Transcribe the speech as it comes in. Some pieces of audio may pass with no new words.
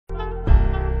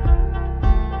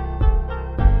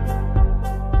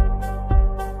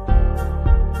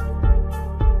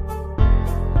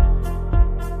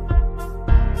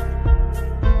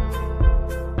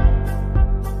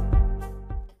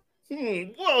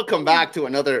Welcome back to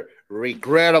another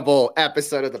regrettable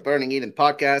episode of the Burning Eden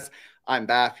podcast. I'm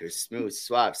Baph, your smooth,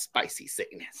 suave, spicy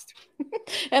Satanist.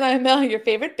 And I'm Mel, your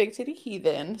favorite big titty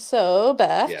heathen. So,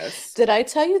 Beth, Yes. did I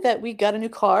tell you that we got a new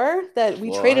car? That we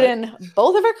What? traded in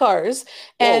both of our cars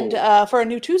and Whoa. for a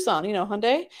new Tucson,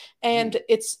 Hyundai. And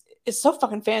it's so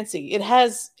fucking fancy. It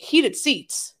has heated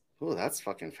seats. Oh, that's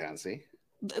fucking fancy.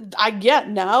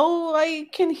 Now I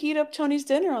can heat up Tony's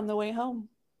dinner on the way home.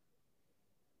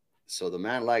 So the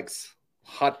man likes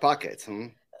hot pockets, huh?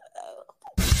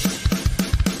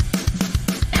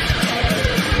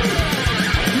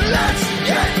 Let's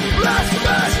get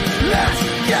blasphemous. Let's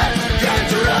get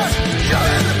dangerous. You're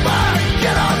in the bar.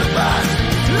 Get on the bus.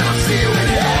 I'll see you in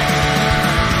hell.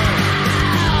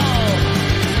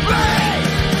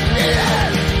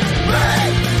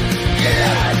 Bring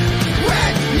it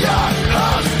with your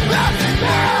host, Baph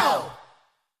now.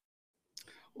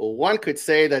 Well, one could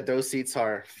say that those seats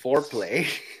are foreplay.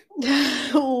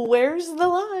 Where's the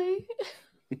lie?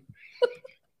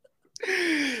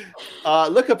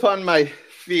 Look upon my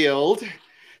field,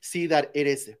 see that it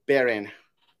is barren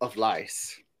of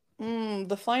lies.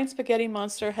 The flying spaghetti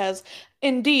monster has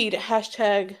indeed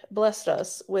 #blessed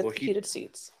us with heated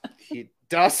seats. He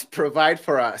does provide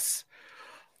for us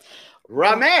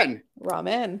ramen.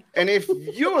 Ramen. And if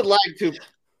you would like to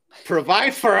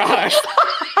provide for us,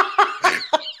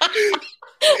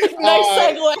 nice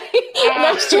segue.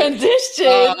 Nice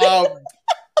transition.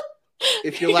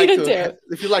 if you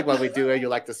like what we do and you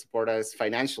like to support us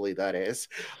financially, that is,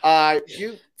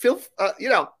 you feel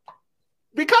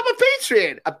become a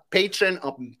patron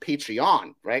of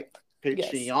Patreon, right? Patreon.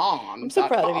 Yes. I'm so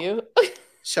proud of you.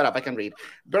 Shut up, I can read.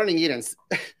 Burning Eden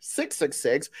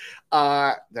 666.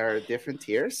 There are different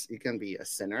tiers. You can be a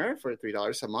sinner for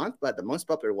 $3 a month, but the most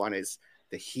popular one is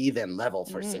the heathen level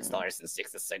for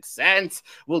 $6.66.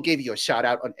 We'll give you a shout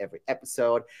out on every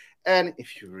episode. And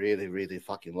if you really, really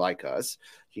fucking like us,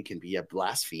 you can be a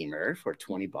blasphemer for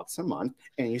 $20 a month,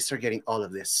 and you start getting all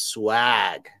of this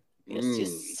swag.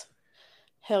 Yes.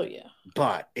 Hell yeah.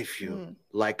 But if you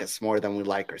like us more than we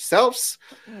like ourselves,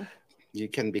 you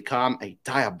can become a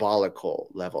diabolical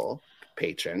level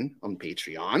patron on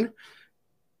Patreon,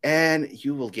 and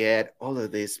you will get all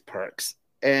of these perks.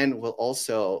 And we'll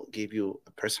also give you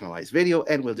a personalized video,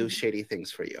 and we'll do shady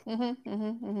things for you.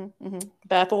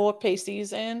 Baph will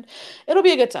pasties, and it'll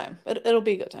be a good time. It'll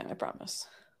be a good time, I promise.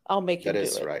 I'll make you do it. That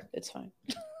is right. It's fine.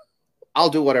 I'll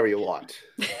do whatever you want.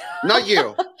 Not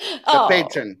you, the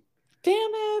patron. Damn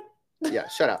it. Yeah,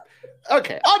 shut up.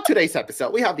 Okay, on today's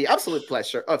episode, we have the absolute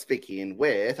pleasure of speaking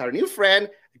with our new friend,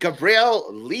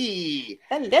 Gabrielle Lee.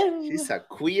 Hello. She's a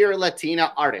queer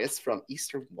Latina artist from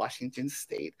Eastern Washington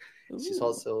State. Ooh. She's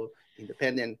also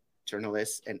independent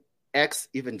journalist and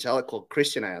ex-evangelical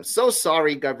Christian. I am so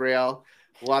sorry, Gabrielle.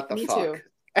 What the fuck? Me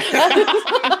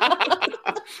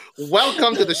too.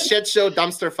 Welcome to the shit show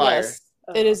dumpster fire. Yes,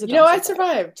 it is. I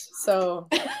survived, so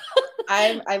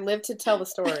I live to tell the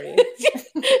story.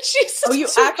 You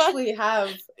actually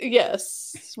have?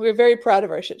 Yes, we're very proud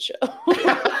of our shit show.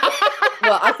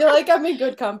 Well, I feel like I'm in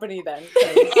good company then.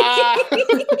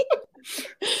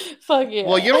 Fuck yeah.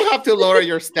 Well, you don't have to lower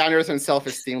your standards and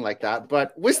self-esteem like that,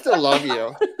 but we still love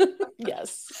you.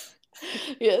 Yes,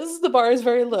 the bar is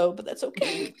very low, but that's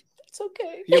okay. It's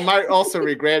okay. You might also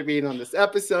regret being on this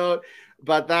episode,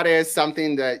 but that is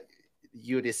something that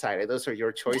you decided. Those are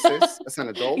your choices as an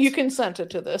adult. You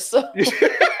consented to this. So.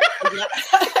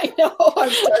 I know. I'm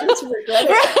starting to regret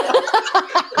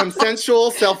it.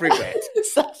 Consensual self-regret.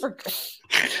 Self-regret.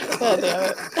 God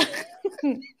damn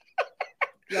it.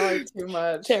 Y'all are too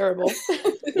much. Terrible.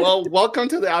 Well, welcome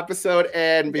to the episode.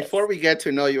 And before we get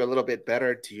to know you a little bit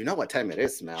better, do you know what time it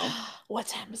is, Mel? What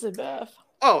time is it, Baph?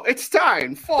 Oh, it's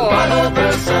time for Bible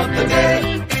verse of the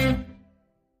day.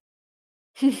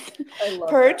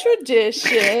 Per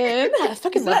tradition. I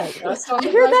fucking love that. I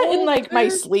hear that in my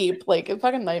sleep, in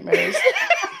fucking nightmares.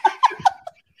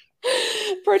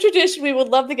 Per tradition, we would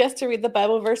love the guest to read the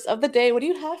Bible verse of the day. What do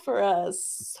you have for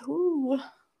us? Ooh.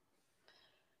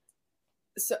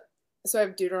 So I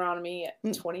have Deuteronomy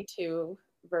 22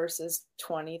 verses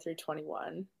 20 through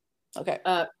 21. Okay.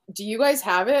 Do you guys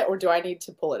have it, or do I need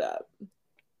to pull it up?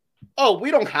 Oh,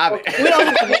 we don't have it. We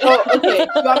don't have it. Oh, okay.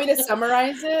 You want me to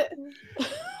summarize it?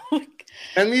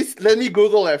 Let me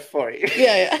Google it for you.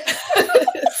 Yeah.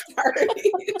 Sorry.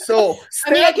 So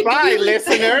stand by,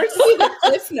 listeners. The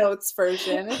Cliff Notes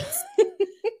version. It's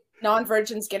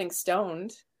non-virgins getting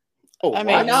stoned. Oh, I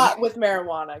mean, not with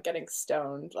marijuana, getting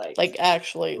stoned,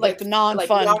 actually, the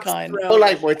non-fun kind.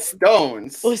 Oh, with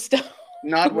stones. With stones.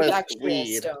 Not with actual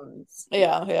weed. Stones.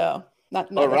 Yeah.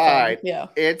 Not all right. Yeah.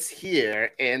 It's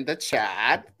here in the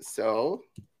chat. So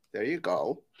There you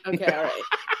go. Okay, all right.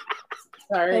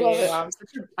 Sorry, wow,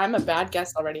 I'm a bad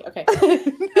guest already. Okay.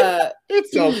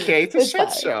 It's okay. It's a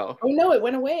shit show. Oh no, it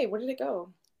went away. Where did it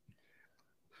go?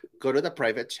 Go to the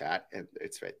private chat, and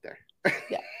it's right there.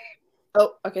 Yeah.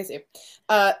 Oh, okay. See.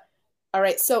 All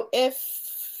right. So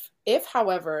if,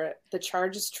 however, the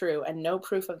charge is true and no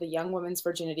proof of the young woman's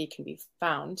virginity can be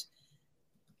found,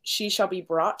 she shall be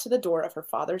brought to the door of her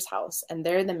father's house, and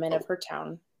there the men of her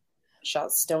town shall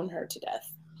stone her to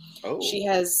death. Oh. She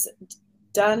has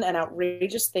done an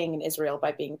outrageous thing in Israel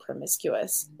by being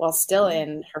promiscuous while still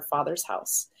in her father's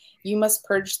house. You must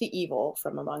purge the evil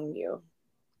from among you.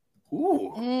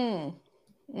 Ooh.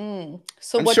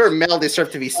 So I'm sure Mel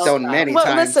deserved to be stoned many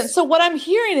times. Listen, so what I'm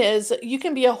hearing is you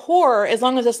can be a whore as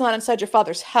long as it's not inside your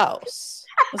father's house.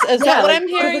 Is that what I'm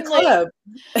hearing? Like,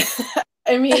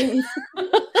 I mean,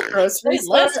 grocery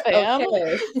store, fam.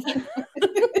 Okay.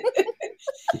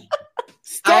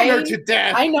 Stone her to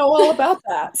death. I know all about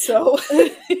that. So,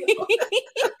 I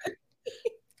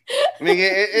mean,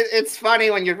 it's funny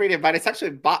when you read it, but it's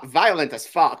actually violent as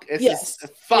fuck. It's just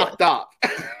fucked up.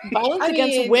 Violence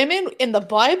against women in the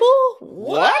Bible?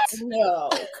 What? No,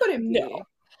 couldn't be.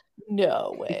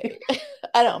 No way.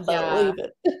 I don't believe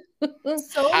it.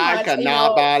 So much, I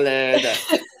cannot believe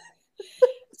it.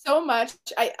 So much.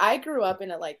 I grew up in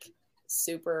a like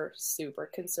super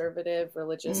conservative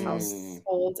religious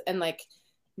household, and like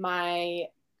my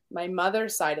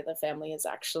mother's side of the family is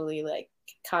actually like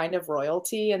kind of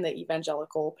royalty in the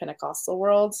evangelical Pentecostal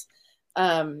world.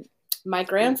 My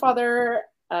grandfather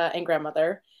and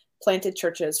grandmother planted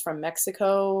churches from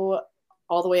Mexico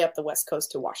all the way up the West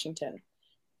Coast to Washington.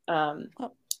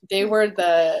 They were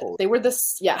the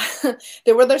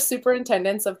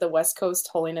superintendents of the West Coast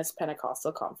Holiness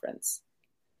Pentecostal Conference,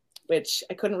 which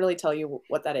I couldn't really tell you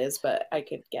what that is, but I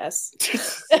could guess.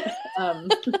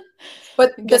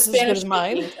 But the Spanish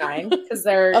speaking kind, because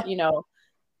they're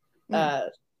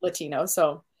Latino.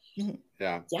 So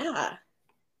yeah.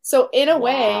 So in a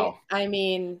way, I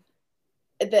mean,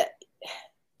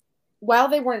 while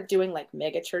they weren't doing like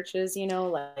mega churches,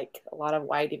 like a lot of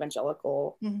white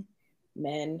evangelical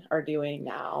men are doing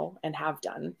now and have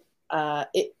done,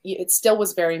 it still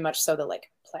was very much so the like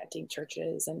planting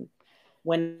churches and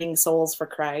winning souls for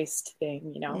Christ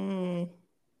thing,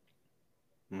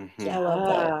 Yeah, I love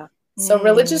that. So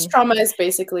religious trauma is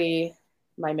basically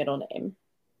my middle name.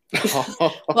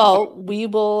 Well, we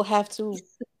will have to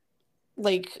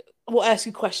we'll ask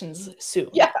you questions soon.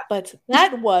 Yeah. But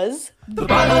that was the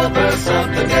Bible verse of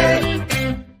the day.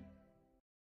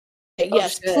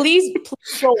 Yes, please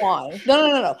go on.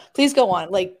 No. Please go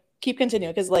on. Keep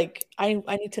continuing because I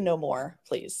need to know more,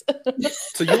 please.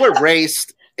 So you were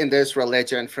raised in this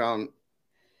religion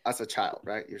as a child,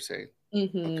 right? You're saying?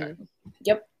 Mm-hmm. Okay.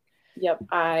 Yep.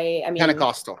 I mean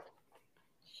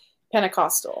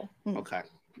Pentecostal. Okay.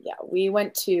 Yeah, we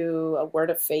went to a Word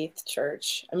of Faith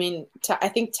church. I mean, I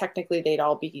think technically they'd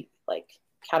all be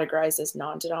categorized as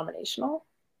non-denominational.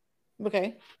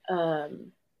 Okay.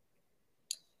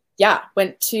 Yeah,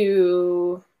 went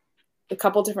to a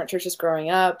couple different churches growing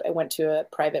up. I went to a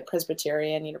private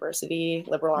Presbyterian university,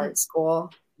 liberal arts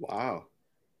school. Wow.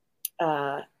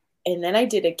 And then I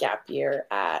did a gap year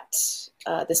at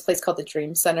this place called the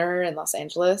Dream Center in Los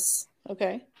Angeles.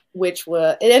 Okay.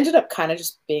 It ended up kind of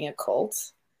just being a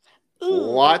cult.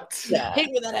 Ooh, what? Yeah. I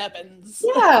hate when that happens.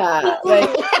 Yeah.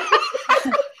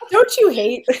 Don't you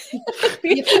hate?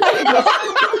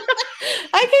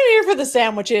 I came here for the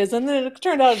sandwiches, and then it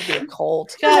turned out to be a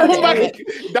cult. God damn it.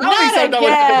 That would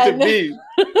happen to me.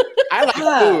 I like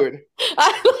food.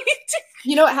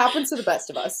 It happens to the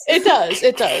best of us. It does.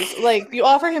 You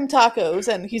offer him tacos,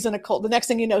 and he's in a cult. The next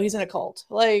thing you know, he's in a cult.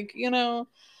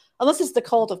 Unless it's the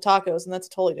cult of tacos, and that's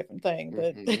a totally different thing.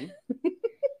 But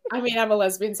I mean, I'm a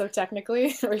lesbian, so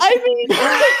technically.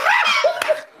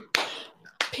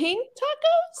 Pink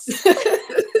tacos?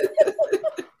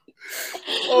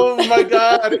 Oh my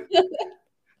God.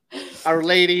 Our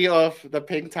Lady of the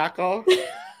Pink Taco.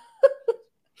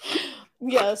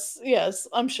 Yes,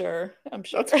 I'm sure.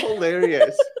 That's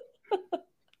hilarious.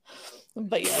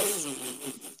 But yes.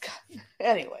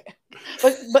 Anyway.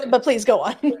 But please go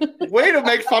on. Way to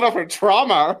make fun of her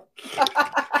trauma.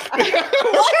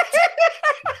 What?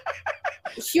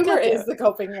 Humor is the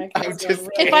coping mechanism.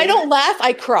 If I don't laugh,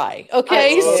 I cry.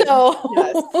 Okay, so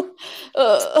yes.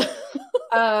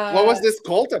 What was this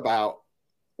cult about?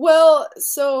 Well,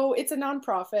 so it's a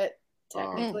nonprofit,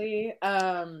 technically,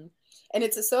 and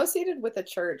it's associated with a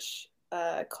church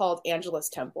called Angela's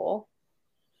Temple.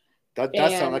 That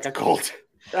does sound like a cult.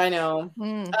 I know.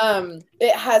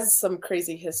 It has some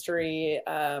crazy history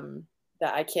that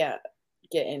I can't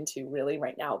get into really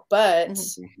right now. But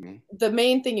Mm-hmm. the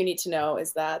main thing you need to know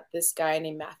is that this guy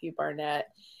named Matthew Barnett,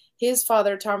 his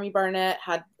father, Tommy Barnett,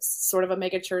 had sort of a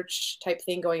mega church type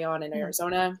thing going on in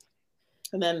Arizona.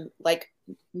 And then, like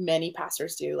many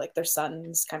pastors do, like their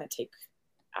sons kind of take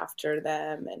after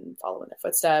them and follow in their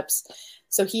footsteps.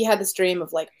 So he had this dream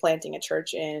of like planting a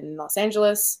church in Los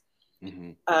Angeles.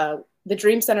 The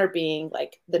Dream Center being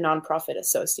like the nonprofit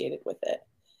associated with it.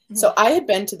 So I had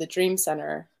been to the Dream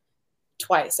Center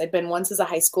twice. I'd been once as a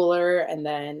high schooler and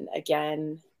then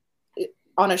again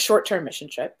on a short-term mission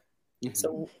trip.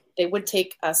 So they would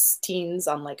take us teens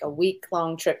on like a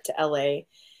week-long trip to LA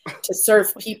to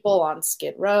serve people on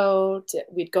Skid Row.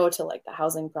 We'd go to like the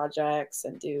housing projects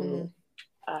and do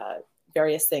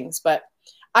various things. But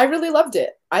I really loved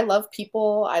it. I love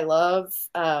people. I love,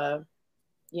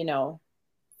 you know,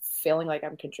 feeling like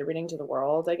I'm contributing to the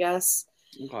world, I guess.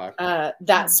 Okay.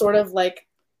 That sort of like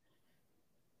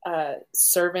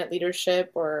servant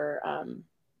leadership or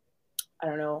I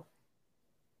don't know,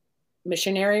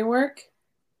 missionary work.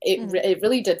 It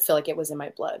really did feel like it was in my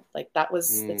blood. Like that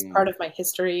was it's part of my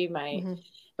history, my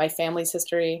family's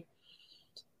history.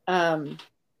 So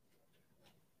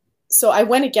I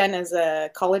went again as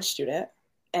a college student,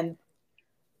 and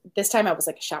this time I was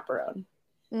like a chaperone.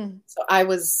 So I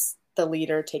was the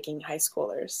leader taking high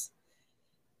schoolers.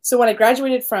 So when I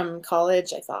graduated from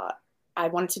college, I thought I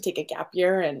wanted to take a gap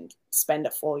year and spend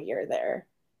a full year there.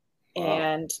 Wow.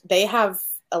 And they have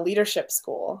a leadership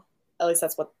school, at least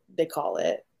that's what they call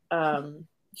it.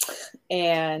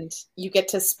 And you get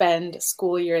to spend a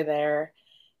school year there,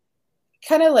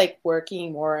 kind of like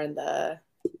working more in the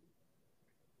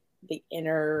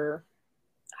inner,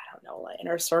 I don't know, like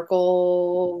inner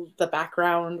circle, the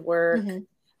background work,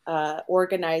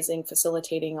 organizing,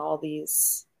 facilitating all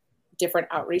these different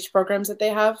outreach programs that they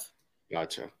have.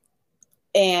 Gotcha.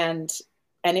 And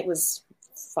it was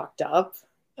fucked up.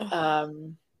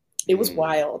 It was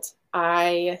wild.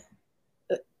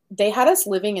 They had us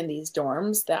living in these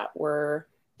dorms that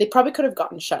they probably could have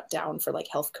gotten shut down for like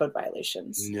health code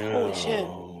violations. No. Holy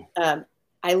shit.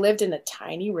 I lived in a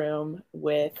tiny room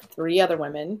with 3 other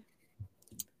women,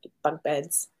 bunk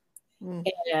beds,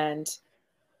 and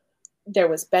there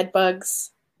was bed bugs.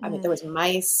 I mean, there was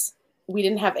mice. We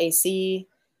didn't have AC,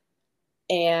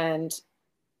 and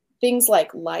things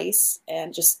like lice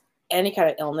and just any kind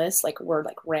of illness, like were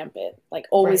like rampant, like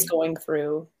always going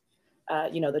through,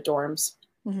 the dorms.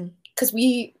 Because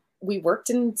we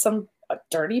worked in some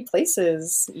dirty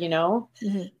places,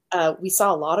 we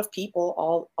saw a lot of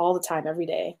people all the time, every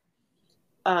day.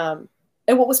 And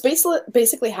what was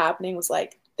basically happening was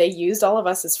like they used all of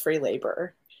us as free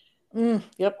labor.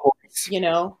 Yep.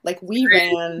 Like we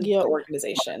ran the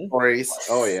organization.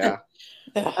 Oh yeah.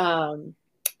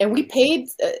 And we paid.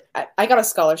 I got a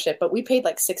scholarship, but we paid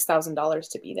like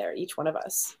 $6,000 to be there, each one of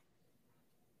us.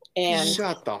 And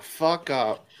shut the fuck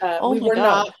up. We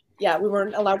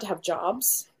weren't allowed to have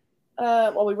jobs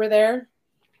while we were there.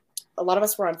 A lot of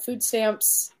us were on food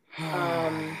stamps.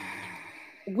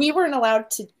 We weren't allowed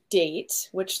to date,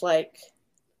 which like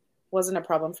wasn't a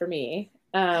problem for me.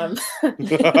 But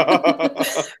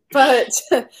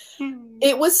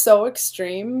it was so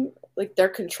extreme, like their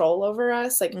control over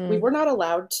us. Like we were not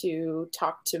allowed to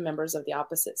talk to members of the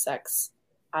opposite sex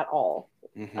at all.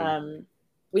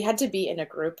 We had to be in a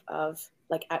group of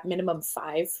like at minimum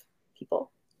 5 people.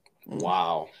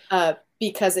 Wow.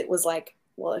 Because it was like,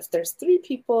 well, if there's 3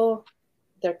 people,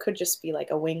 there could just be like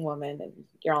a wing woman and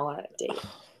you're all on a date.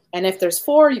 And if there's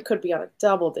 4, you could be on a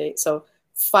double date. So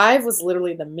 5 was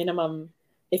literally the minimum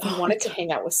if you wanted to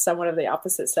hang out with someone of the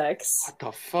opposite sex. What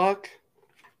the fuck?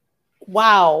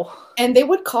 Wow. And they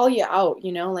would call you out,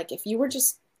 like if you were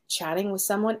just chatting with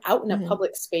someone out in a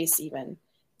public space, even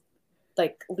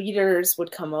like leaders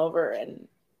would come over and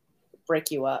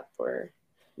break you up or,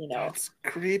 That's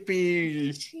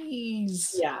creepy.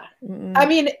 Jeez. Yeah. I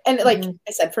mean, and like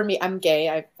I said, for me, I'm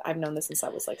gay. I've known this since I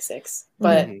was like 6,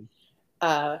 but,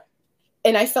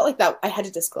 and I felt like that I had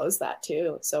to disclose that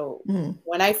too. So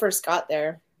when I first got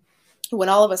there, when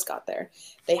all of us got there,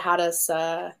 they had us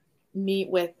meet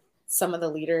with some of the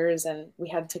leaders and we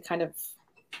had to kind of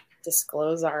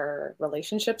disclose our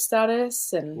relationship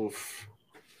status. And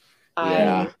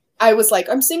I was like,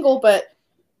 I'm single, but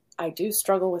I do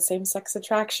struggle with same-sex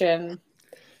attraction.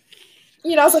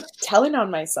 I was like telling on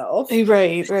myself.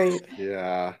 Right.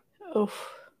 Yeah.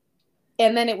 Oof.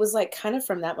 And then it was like kind of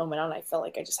from that moment on, I felt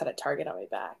like I just had a target on my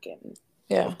back. And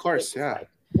yeah, of course, yeah. Like,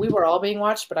 we were all being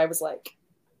watched, but I was like,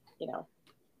 yeah.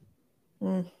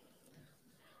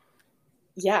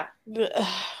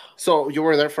 So you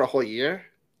were there for a whole year?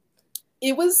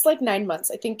 It was like 9 months.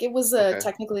 I think it was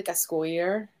technically like a school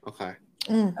year. Okay.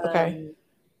 Okay.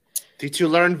 Did you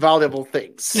learn valuable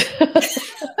things?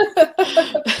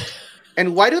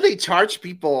 And why do they charge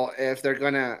people if they're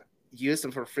gonna use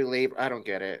them for free labor? I don't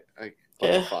get it. Like,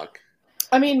 what the fuck?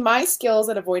 I mean, my skills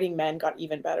at avoiding men got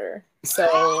even better.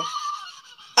 So,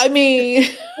 I mean,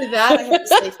 for that, I have to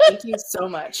say thank you so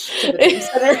much to the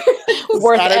babysitter.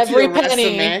 Worth Add it to every your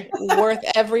penny. resume. Worth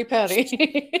every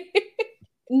penny.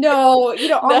 No, you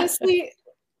know, No. honestly,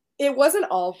 it wasn't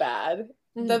all bad.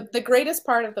 The greatest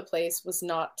part of the place was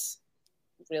not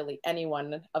really any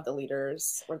one of the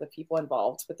leaders or the people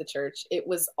involved with the church. It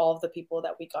was all of the people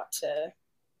that we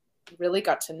really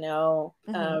got to know.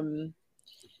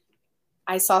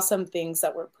 I saw some things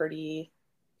that were pretty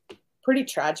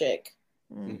tragic.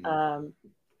 I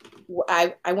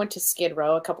went to Skid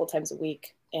Row a couple times a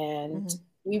week, and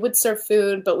we would serve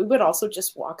food, but we would also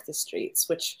just walk the streets,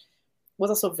 which was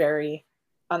also very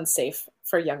unsafe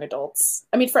for young adults.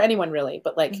 I mean, for anyone really,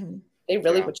 but like they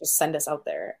really would just send us out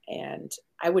there, and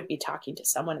I would be talking to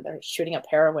someone and they're shooting up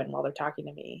heroin while they're talking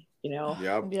to me, you know?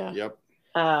 Yep.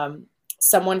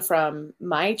 Someone from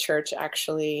my church,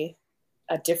 actually,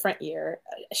 a different year,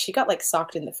 she got like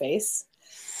socked in the face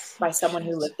by someone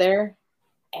who lived there.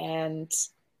 And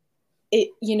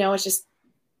it, you know, it's just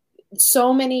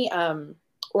so many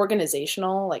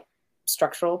organizational, like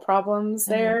structural problems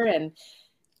there. And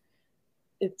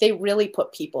they really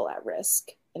put people at risk.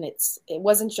 And it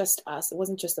wasn't just us. It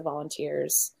wasn't just the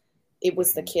volunteers. It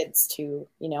was the kids too,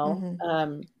 you know?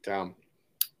 Damn.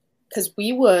 Because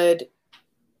we would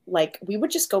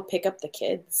just go pick up the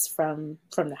kids from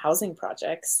the housing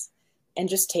projects and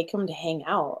just take them to hang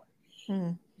out,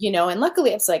 you know? And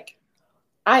luckily it's like,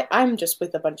 I'm just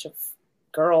with a bunch of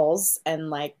girls and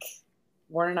like,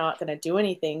 we're not going to do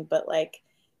anything, but like,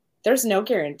 there's no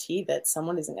guarantee that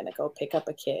someone isn't going to go pick up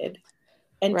a kid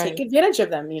and take advantage of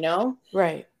them, you know?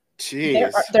 Right.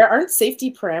 Jeez. There aren't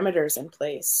safety parameters in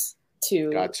place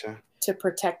to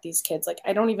protect these kids. Like,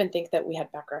 I don't even think that we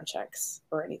had background checks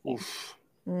or anything.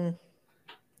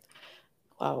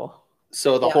 Wow.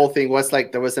 So the whole thing was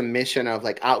like, there was a mission of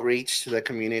like outreach to the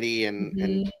community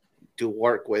and do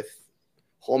work with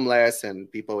homeless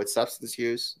and people with substance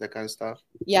use, that kind of stuff.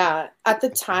 Yeah. At the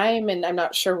time, and I'm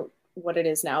not sure what it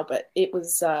is now, but it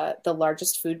was the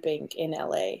largest food bank in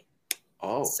LA.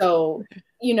 Oh. So,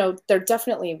 you know, there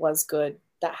definitely was good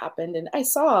that happened. And I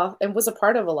saw and was a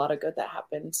part of a lot of good that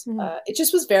happened. It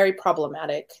just was very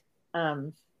problematic.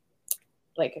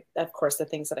 Like, of course, the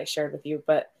things that I shared with you,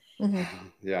 but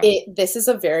this is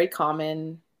a very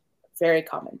common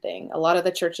thing. A lot of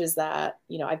the churches that,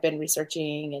 you know, I've been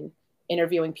researching and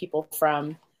interviewing people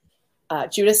from,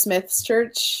 Judah Smith's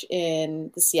church in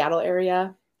the Seattle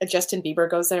area. Justin Bieber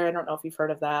goes there. I don't know if you've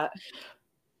heard of that.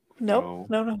 Nope.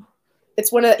 No.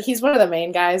 He's one of the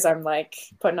main guys I'm like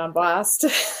putting on blast.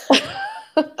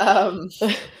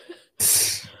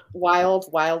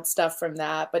 Wild stuff from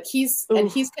that. But he's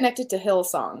connected to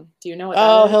Hillsong. Do you know what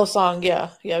that is? Hillsong,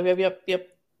 yep.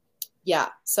 Yeah.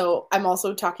 So I'm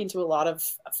also talking to a lot of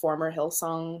former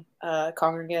Hillsong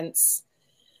congregants.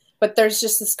 But there's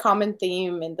just this common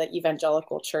theme in the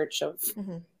evangelical church of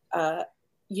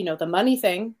you know, the money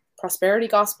thing, prosperity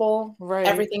gospel,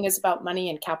 everything is about money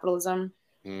and capitalism.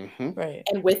 Right.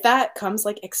 And with that comes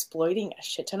like exploiting a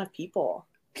shit ton of people.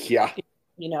 Yeah.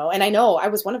 You know, and I know I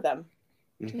was one of them.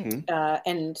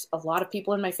 And a lot of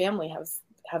people in my family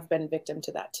have been victim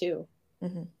to that too.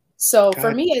 So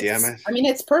for me,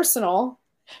 it's personal.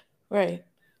 Right.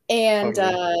 And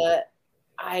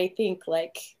I think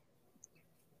like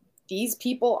these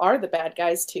people are the bad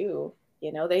guys too.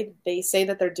 You know, they say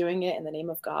that they're doing it in the name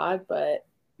of God, but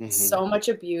so much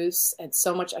abuse and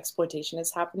so much exploitation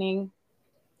is happening.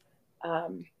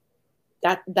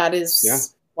 That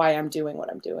is why I'm doing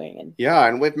what I'm doing. And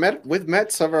and we've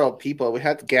met several people. We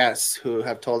had guests who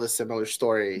have told us similar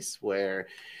stories where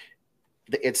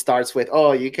it starts with,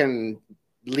 oh, you can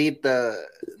lead the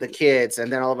kids,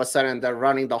 and then all of a sudden they're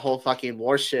running the whole fucking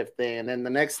worship thing, and then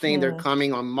the next thing they're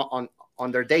coming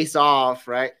on their days off,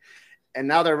 right? And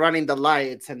now they're running the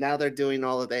lights, and now they're doing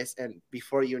all of this, and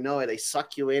before you know it, they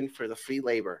suck you in for the free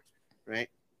labor, right?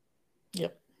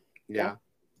 Yep. Yeah.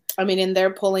 I mean, and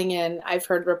they're pulling in, I've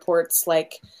heard reports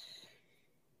like,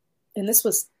 and this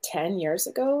was 10 years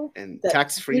ago. And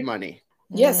tax-free money.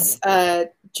 Yes.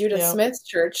 Judah Smith's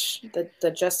church,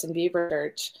 the Justin Bieber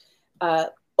church,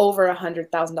 over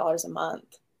 $100,000 a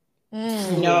month.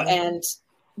 You know, and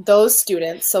those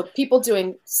students, so people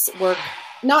doing work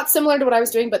not similar to what I was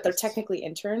doing, but they're technically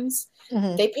interns.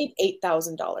 They paid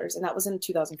 $8,000, and that was in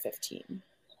 2015.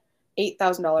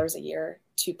 $8,000 a year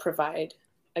to provide,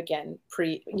 again,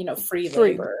 free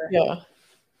labor.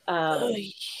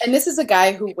 And this is a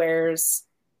guy who wears,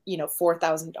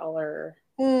 $4,000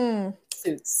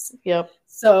 suits. Yep.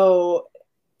 So,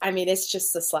 I mean, it's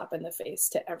just a slap in the face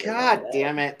to everyone. God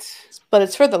damn it. But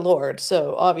it's for the Lord,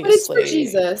 so obviously. But it's for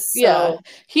Jesus. So. Yeah.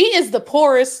 He is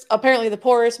apparently the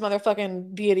poorest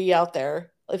motherfucking deity out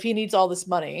there. If he needs all this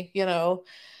money,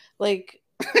 like,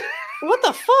 what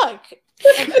the fuck?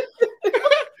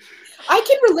 I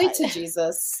can relate to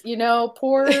Jesus,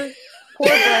 poor Brown.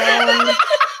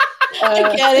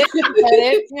 I get it,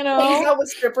 He's out with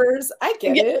strippers. I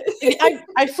get it.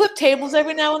 I flip tables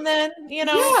every now and then,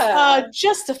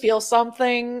 just to feel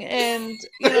something, and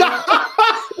I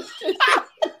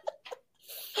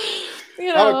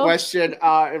have a question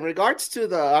in regards to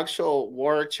the actual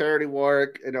work, charity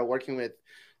work, working with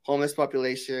homeless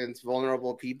populations,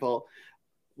 vulnerable people.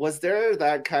 Was there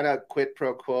that kind of quid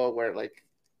pro quo where, like,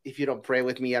 if you don't pray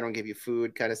with me, I don't give you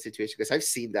food kind of situation? Because I've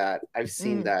seen that. I've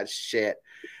seen that shit.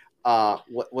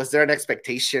 Was there an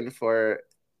expectation for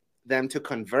them to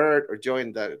convert or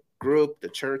join the group, the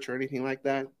church, or anything like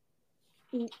that?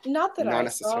 Not that I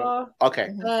saw. Okay.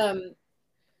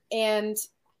 And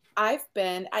I've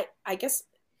been, I guess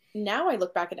now I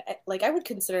look back and I would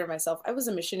consider myself, I was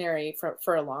a missionary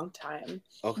for a long time.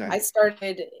 Okay. I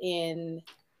started in,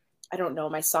 I don't know,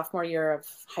 my sophomore year of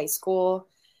high school.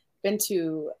 Been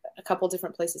to a couple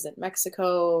different places in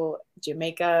Mexico,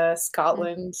 Jamaica,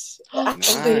 Scotland,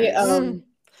 actually. Nice.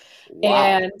 Wow.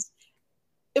 And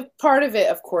part of it,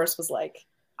 of course, was like,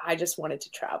 I just wanted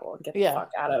to travel and get the fuck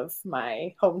out of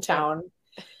my hometown.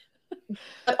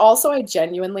 But also I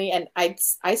genuinely, and I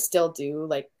still do,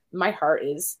 like, my heart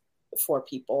is for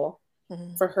people,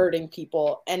 for hurting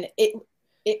people. And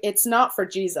it's not for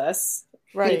Jesus.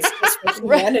 Right. It's just for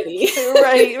humanity.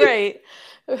 Right.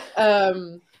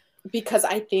 Because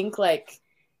I think, like,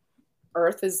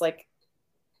 Earth is, like,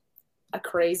 a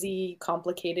crazy,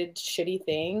 complicated, shitty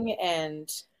thing. And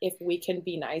if we can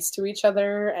be nice to each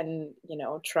other and,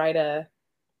 try to,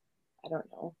 I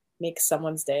don't know, make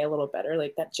someone's day a little better,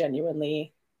 like, that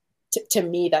genuinely, to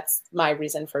me, that's my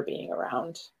reason for being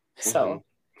around. So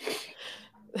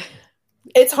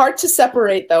it's hard to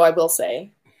separate, though, I will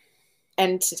say,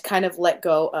 and to kind of let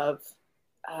go of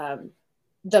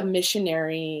the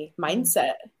missionary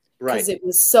mindset. Right. Because it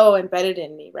was so embedded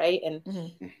in me, right? And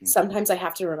sometimes I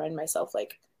have to remind myself,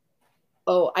 like,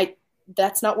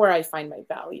 that's not where I find my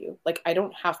value. Like, I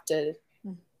don't have to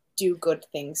do good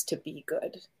things to be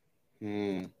good.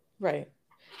 Right.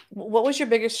 What was your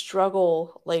biggest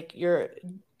struggle, like your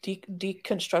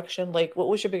deconstruction? Like, what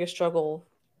was your biggest struggle?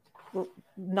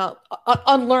 Not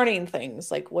unlearning things.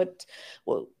 Like, what?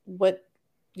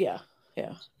 Yeah.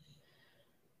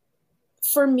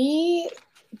 For me,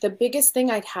 the biggest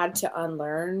thing I'd had to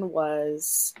unlearn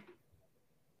was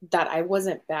that I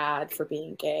wasn't bad for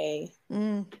being gay.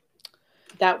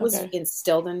 That was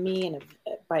instilled in me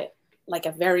by like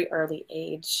a very early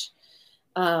age.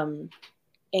 And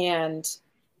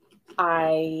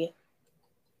I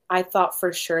thought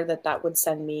for sure that would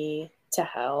send me to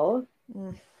hell.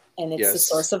 And it's the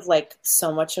source of, like,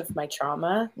 so much of my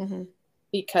trauma.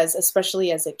 Because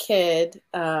especially as a kid,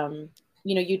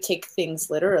 you take things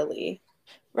literally.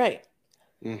 Right.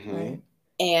 Right.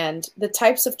 And the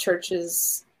types of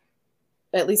churches,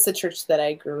 at least the church that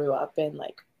I grew up in,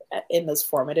 like, in those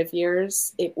formative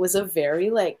years, it was a very,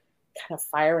 like, kind of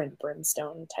fire and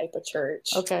brimstone type of church.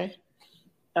 Okay.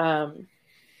 The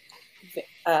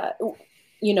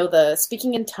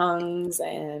speaking in tongues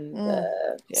and the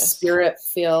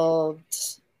spirit-filled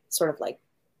sort of, like,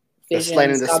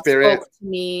 visions. The God spirit. spoke to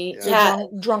me.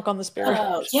 Drunk on the spirit.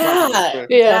 Right.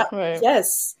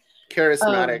 Yes.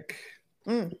 Charismatic.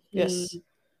 Yes.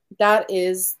 That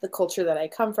is the culture that I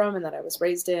come from and that I was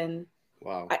raised in.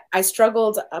 Wow. I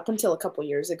struggled up until a couple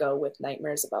years ago with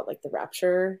nightmares about, like, the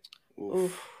rapture.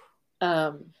 Oof.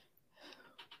 I'm,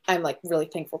 like, really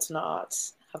thankful to not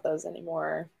have those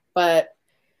anymore. But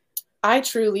I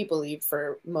truly believed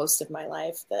for most of my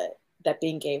life that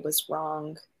being gay was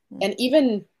wrong. And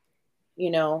even,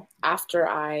 after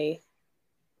I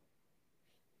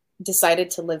decided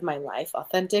to live my life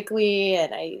authentically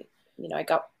and I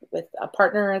got with a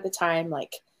partner at the time,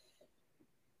 like,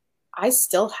 I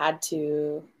still had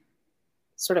to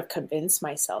sort of convince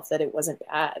myself that it wasn't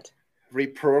bad.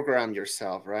 Reprogram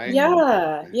yourself, right?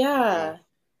 Yeah.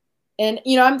 And,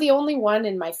 I'm the only one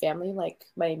in my family, like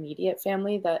my immediate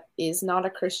family, that is not a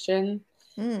Christian.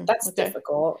 That's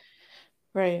difficult.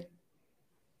 Right.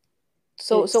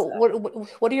 So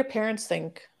what do your parents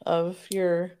think of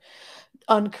your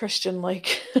unchristian,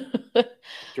 like,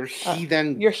 your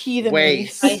heathen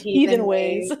ways? My heathen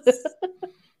ways.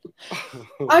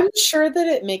 I'm sure that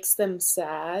it makes them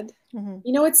sad. Mm-hmm.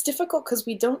 You know, it's difficult because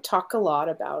we don't talk a lot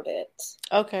about it.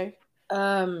 Okay.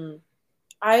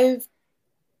 I've,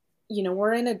 you know,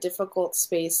 we're in a difficult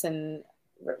space and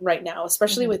right now,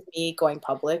 especially with me going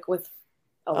public with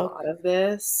a lot of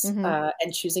this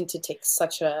and choosing to take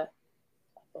such a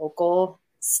vocal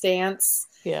stance.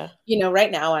 Yeah. You know,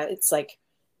 right now it's like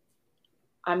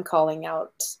I'm calling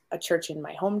out a church in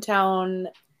my hometown,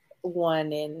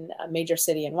 one in a major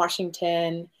city in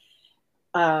Washington,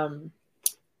 New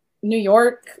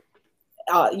York,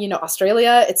 you know,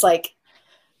 Australia. It's like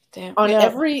damn, on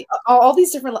every all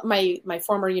these different my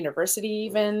former university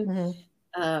even.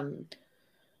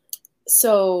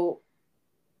 So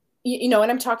you know,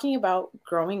 and I'm talking about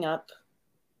growing up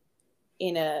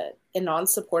in a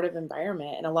non-supportive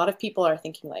environment, and a lot of people are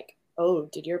thinking like, oh,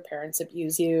 did your parents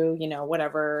abuse you, you know,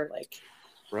 whatever, like,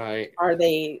 right, are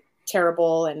they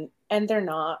terrible? And they're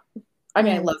not. I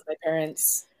mean, I love my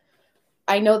parents.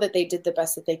 I know that they did the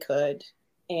best that they could,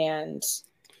 and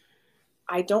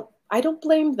I don't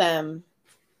blame them.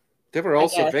 They were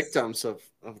also victims of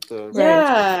the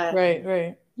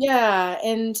right. Yeah,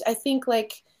 and I think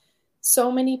like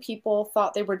so many people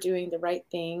thought they were doing the right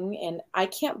thing, and I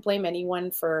can't blame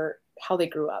anyone for how they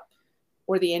grew up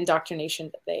or the indoctrination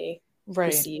that they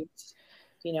received,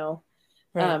 you know.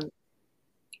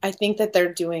 I think that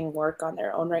they're doing work on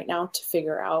their own right now to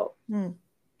figure out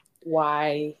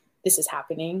why this is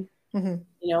happening, you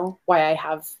know, why I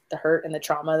have the hurt and the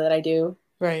trauma that I do.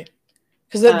 Right.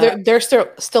 Because they're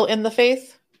still in the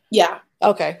faith? Yeah.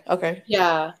 Okay.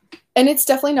 Yeah. And it's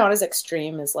definitely not as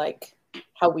extreme as like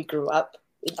how we grew up.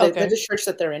 The church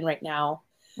that they're in right now.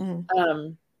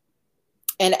 And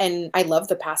I love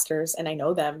the pastors and I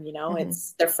know them, you know,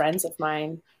 they're friends of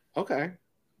mine. Okay.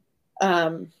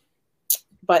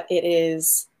 But it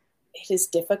is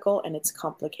difficult and it's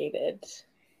complicated.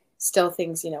 Still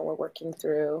things, you know, we're working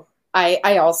through.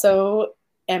 I also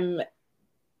am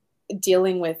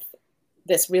dealing with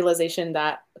this realization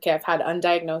that, okay, I've had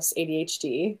undiagnosed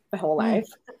ADHD my whole life.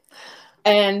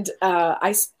 And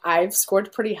I've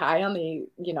scored pretty high on the,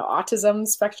 you know, autism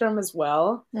spectrum as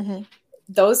well.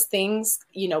 Those things,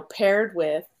 you know, paired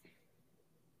with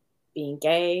being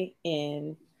gay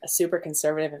in a super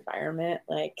conservative environment,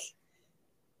 like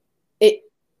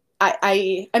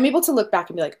I'm able to look back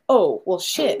and be like, oh, well,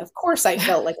 shit, of course I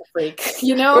felt like a freak,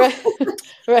 you know?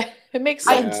 Right. It makes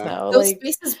sense now. Those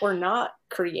spaces were not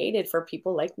created for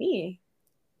people like me.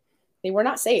 They were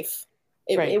not safe.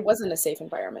 It wasn't a safe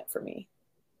environment for me.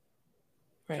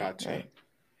 Gotcha.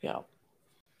 Yeah.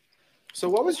 So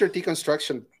what was your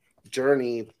deconstruction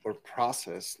journey or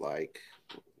process like?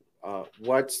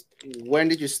 When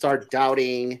did you start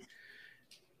doubting?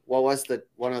 What was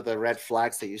one of the red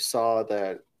flags that you saw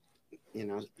that, you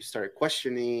know, you started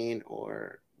questioning,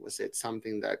 or was it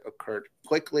something that occurred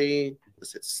quickly?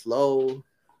 Was it slow?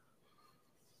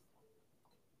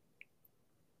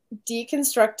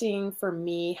 Deconstructing for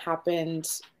me happened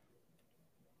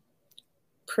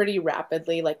pretty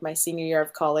rapidly, like my senior year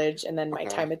of college and then my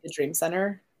time at the Dream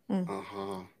Center.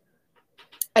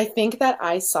 I think that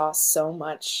I saw so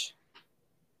much.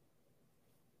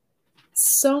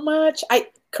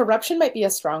 Corruption might be a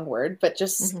strong word, but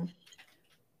just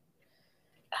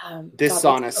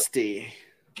dishonesty.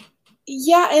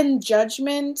 And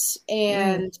judgment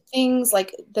and things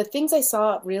like the things I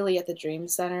saw really at the Dream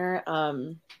Center,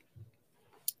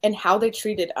 and how they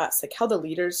treated us, like how the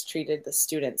leaders treated the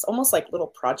students, almost like little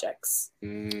projects.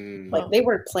 Like they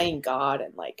were playing God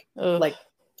and like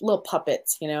little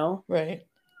puppets, you know? Right.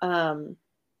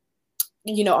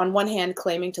 You know, on one hand,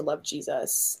 claiming to love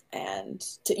Jesus and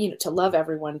to, you know, to love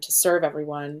everyone, to serve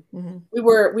everyone. We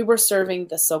were serving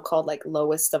the so-called like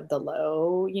lowest of the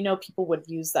low. You know, people would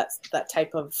use that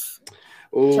type of.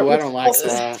 Oh, I don't like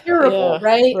that. Terrible,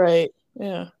 right? Right.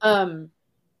 Yeah. And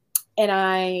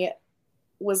I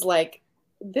was like,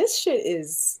 this shit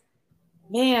is,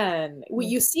 man.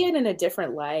 You see it in a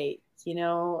different light, you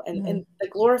know, and the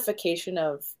glorification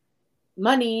of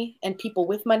money and people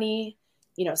with money.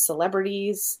 You know,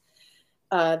 celebrities,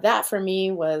 that for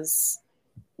me was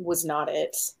not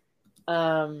it.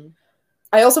 I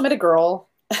also met a girl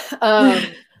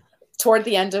toward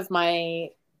the end of my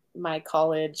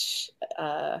college,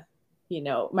 you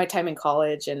know, my time in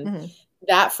college. And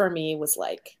that for me was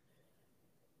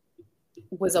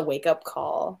a wake up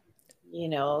call. You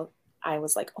know, I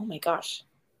was like, oh my gosh,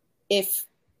 if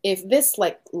this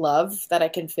like love that I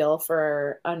can feel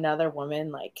for another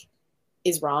woman, like,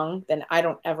 is wrong, then I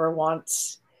don't ever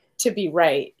want to be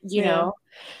right, you know?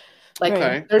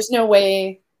 Like there's no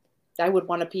way I would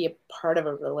want to be a part of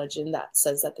a religion that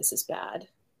says that this is bad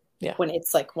when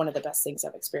it's like one of the best things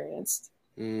I've experienced.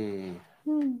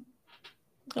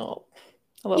 Oh,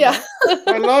 I love Yeah. that.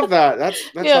 I love that. That's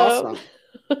Yeah. awesome.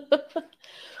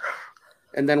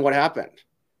 And then what happened?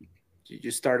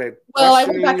 You started. Well, I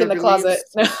went questioning back your in the closet.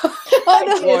 beliefs? No.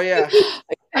 Oh, no. Oh yeah.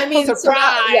 I mean,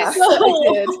 Surprise!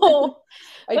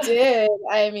 I did.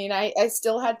 I mean, I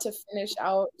still had to finish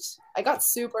out. I got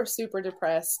super, super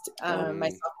depressed my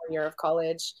sophomore year of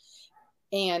college.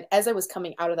 And as I was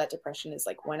coming out of that depression is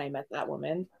like when I met that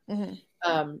woman,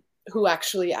 who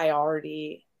actually I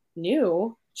already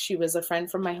knew. She was a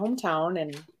friend from my hometown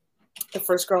and the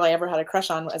first girl I ever had a crush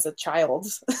on as a child.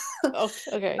 Oh,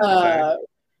 okay.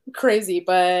 Crazy,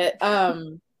 but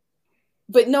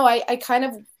no, I kind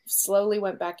of slowly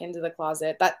went back into the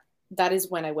closet. That is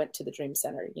when I went to the Dream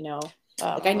Center, you know.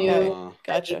 Like I knew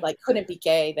gotcha. I like couldn't be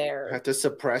gay there. You have to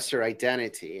suppress your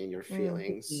identity and your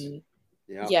feelings.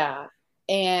 Yeah.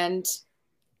 And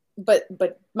but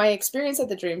my experience at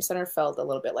the Dream Center felt a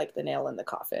little bit like the nail in the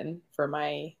coffin for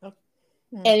my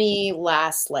any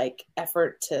last like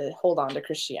effort to hold on to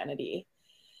Christianity.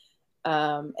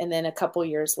 And then a couple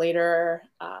years later,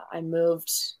 I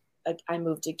moved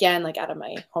again, like out of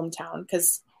my hometown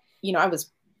because, you know, I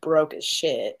was broke as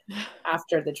shit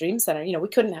after the Dream Center. You know, we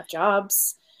couldn't have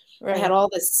jobs. Right. I had all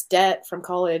this debt from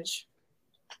college.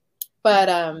 But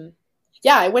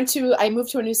yeah, I moved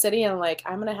to a new city and like,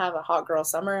 I'm going to have a hot girl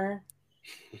summer.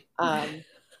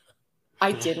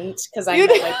 I didn't because I met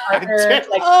my partner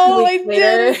like 2 weeks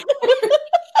later.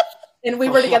 And we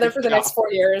were together for the next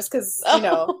 4 years because, you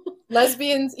know,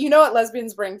 lesbians, you know what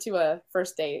lesbians bring to a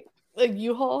first date? A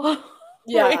U-Haul?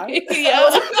 Yeah. Right.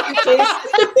 Yeah.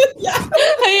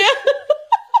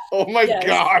 Oh my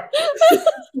God.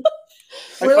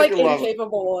 We're like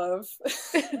incapable of.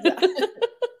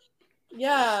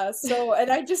 Yeah. So, and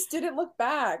I just didn't look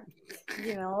back.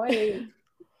 You know,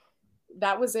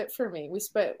 that was it for me.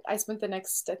 I spent the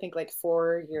next, I think, like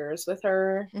 4 years with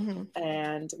her,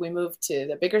 and we moved to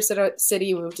the bigger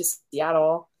city. We moved to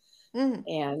Seattle,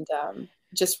 and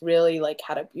just really like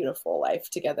had a beautiful life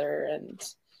together. And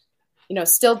you know,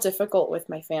 still difficult with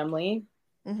my family.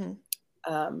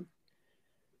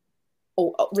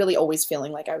 Really, always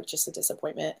feeling like I was just a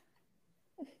disappointment.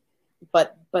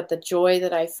 But the joy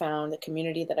that I found, the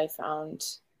community that I found.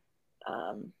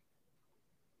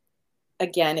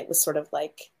 Again, it was sort of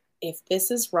like, if this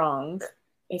is wrong,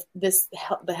 if this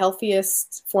the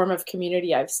healthiest form of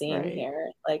community I've seen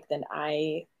here, like then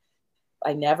I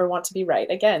never want to be right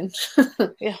again.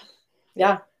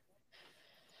 Yeah.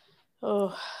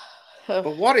 Oh.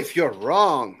 But what if you're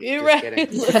wrong? You're Just right.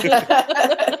 kidding.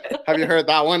 Have you heard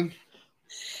that one?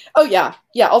 Oh yeah,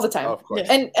 all the time. Oh, of course.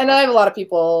 And I have a lot of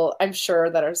people, I'm sure,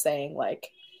 that are saying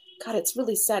like, God, it's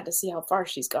really sad to see how far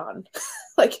she's gone.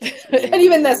 Like, and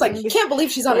even this, like, you can't believe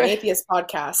she's on an atheist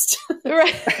podcast.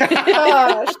 Right.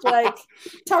 Gosh, like,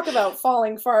 talk about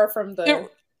falling far from the.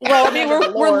 Well, I mean,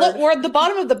 we're at the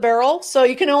bottom of the barrel, so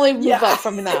you can only move up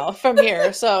from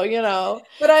here. So, you know.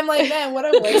 But I'm like, man, what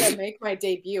a way to make my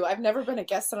debut. I've never been a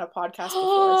guest on a podcast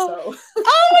before, so.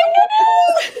 Oh my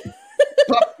goodness!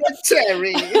 Pop the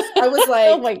cherries. I was like,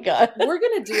 oh my God, we're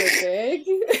gonna do it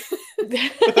big.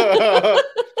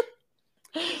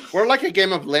 We're like a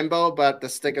game of limbo, but the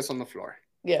stick is on the floor.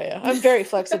 Yeah. I'm very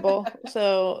flexible,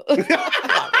 so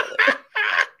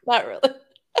not really.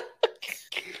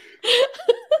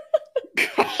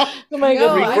 Oh my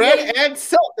God! Regret and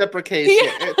self-deprecation.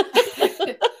 Yeah.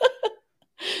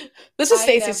 This is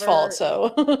Stacy's fault,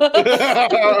 so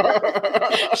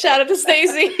shout out to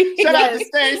Stacy. Shout out to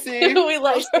Stacy. We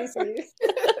love Stacy.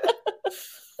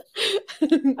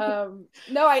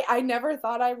 No, I never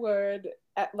thought I would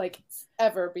like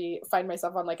ever find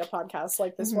myself on like a podcast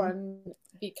like this one,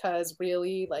 because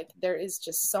really like there is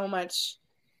just so much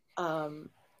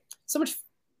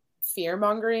fear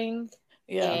mongering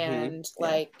and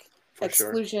like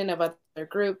exclusion of other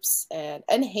groups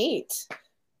and hate.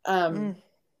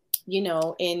 You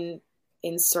know, in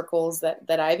circles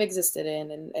that I've existed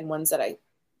in and ones that I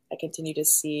continue to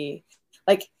see,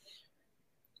 like,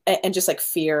 and just like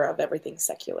fear of everything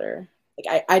secular.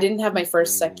 Like I didn't have my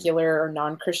first secular or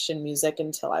non-Christian music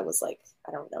until I was like,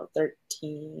 I don't know,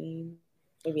 13,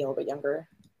 maybe a little bit younger.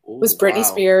 It was Britney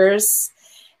Spears.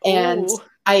 And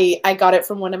I got it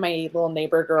from one of my little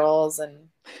neighbor girls, and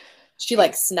she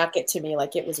like snuck it to me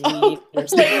like it was weed or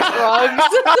something. Drugs.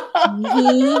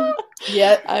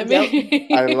 Yeah, I mean,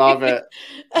 I love it.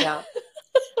 Yeah,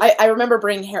 I remember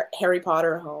bringing Harry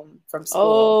Potter home from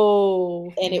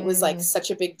school, and it was like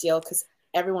such a big deal because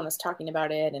everyone was talking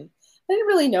about it, and I didn't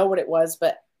really know what it was,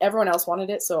 but everyone else wanted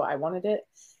it, so I wanted it.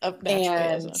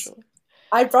 Naturally.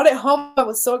 I brought it home. I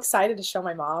was so excited to show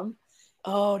my mom.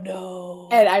 Oh no!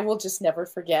 And I will just never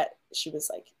forget she was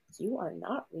like, "You are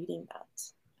not reading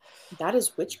that. That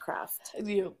is witchcraft."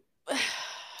 You.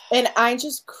 And I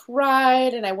just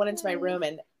cried, and I went into my room,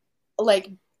 and like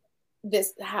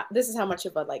this is how much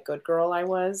of a like good girl I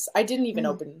was. I didn't even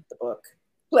open the book.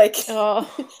 Like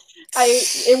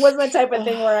it wasn't the type of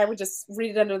thing where I would just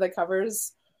read it under the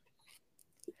covers.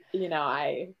 You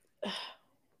know,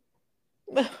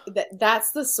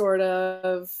 that's the sort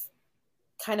of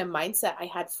kind of mindset I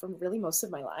had from really most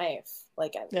of my life.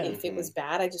 Like if it was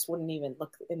bad, I just wouldn't even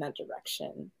look in that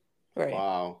direction. Right.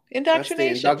 Wow. Indoctrination.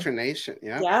 That's the indoctrination.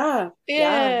 Yeah.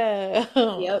 Yeah.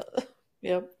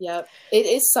 Yep. It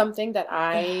is something that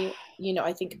I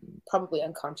think probably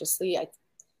unconsciously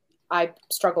I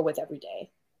struggle with every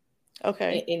day.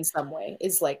 Okay. In some way,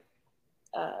 is like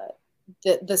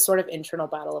the sort of internal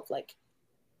battle of like,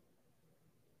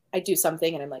 I do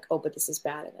something and I'm like, oh, but this is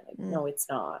bad, and then like, no, it's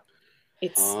not.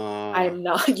 I'm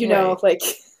not. Like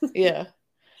yeah.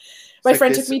 My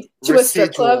friend took me to a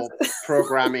strip club.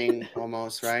 Programming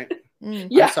almost, right?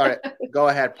 Yeah. I'm sorry. Go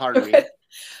ahead. Pardon me.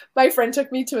 My friend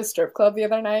took me to a strip club the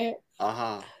other night.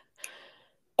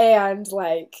 And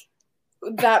like,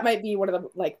 that might be one of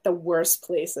the worst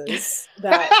places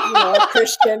that a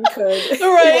Christian could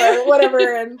or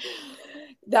whatever. And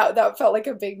that felt like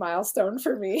a big milestone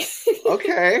for me.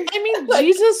 Okay. I mean,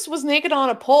 Jesus was naked on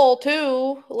a pole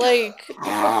too. Like,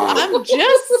 I'm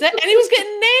just saying, and he was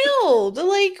getting nailed.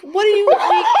 Like, what do you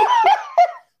like?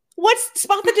 What's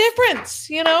spot the difference?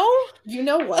 You know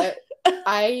what?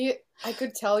 I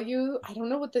could tell you. I don't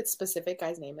know what the specific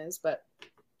guy's name is, but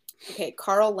okay,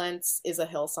 Carl Lentz is a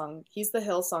Hillsong. He's the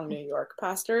Hillsong New York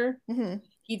pastor. Mm-hmm.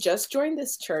 He just joined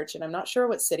this church, and I'm not sure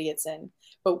what city it's in,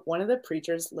 but one of the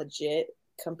preachers legit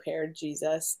compared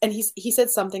Jesus, and he said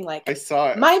something like, I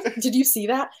saw it. Did you see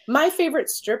that? My favorite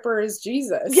stripper is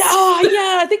Jesus. Yeah,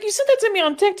 I think you sent that to me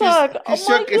on TikTok. He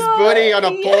shook his booty on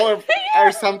a pole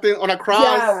or something on a cross.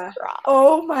 Yeah.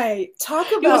 Oh my!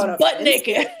 Talk about he was butt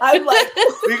naked. I'm like,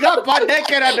 we got butt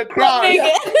naked on the cross.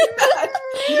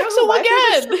 So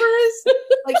again,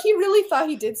 like he really thought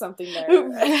he did something there.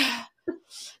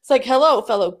 It's like, hello,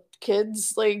 fellow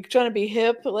kids, like trying to be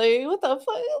hip. Like, what the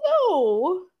fuck?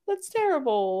 No. That's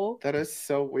terrible. That is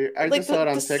so weird. I just saw it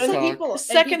on TikTok.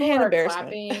 Secondhand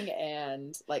embarrassment. Clapping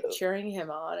and like cheering him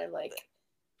on, and like,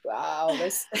 wow,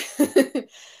 this.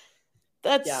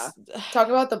 That's Talk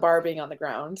about the bar being on the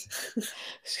ground.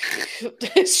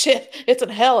 Shit, it's in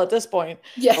hell at this point.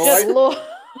 Yes.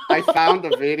 I found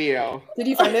the video. Did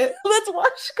you find it? Let's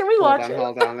watch. Can we watch it?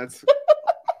 Hold on. Let's.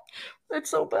 It's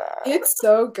so bad. It's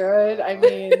so good. I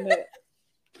mean.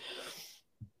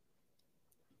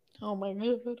 Oh my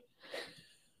god.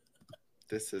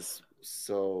 This is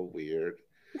so weird.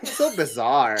 It's so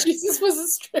bizarre. Jesus was a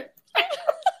stripper.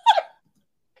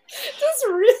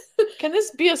 Can this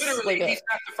be Literally, he's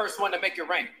not the first one to make it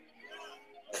rain.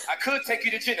 I could take you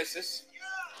to Genesis.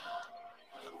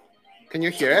 Can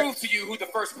you hear it? Prove to you who the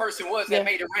first person was that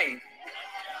made it rain.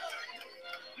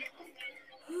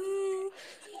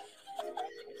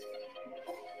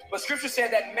 But scripture said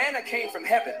that manna came from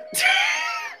heaven.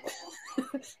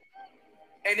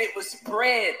 And it was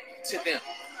bread to them.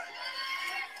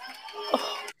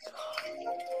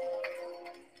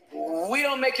 We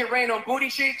don't make it rain on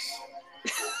booty cheeks.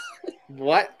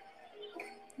 What?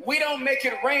 We don't make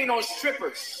it rain on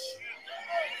strippers.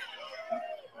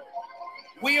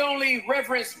 We only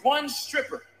reverence one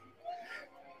stripper.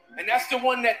 And that's the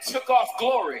one that took off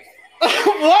glory.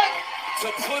 What?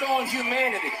 To put on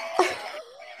humanity.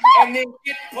 And then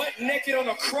get butt naked on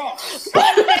a cross.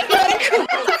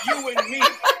 You and me.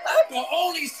 The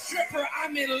only stripper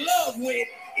I'm in love with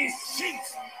is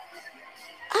Jesus.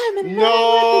 I'm in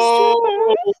love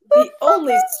with the stripper. The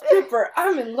only stripper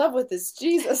I'm in love with is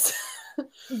Jesus.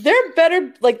 They're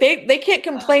better. Like they can't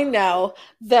complain now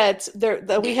that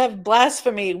we have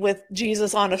blasphemy with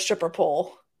Jesus on a stripper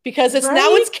pole, because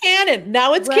now it's canon.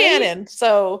 Now it's canon.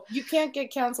 So you can't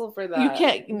get canceled for that. You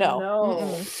can't.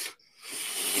 No. Mm-mm.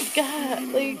 God,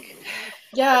 like,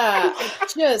 yeah,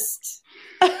 just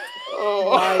it's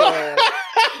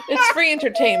free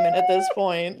entertainment at this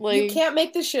point. Like, you can't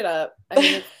make this shit up. I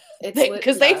mean, it's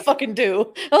because they fucking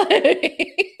do.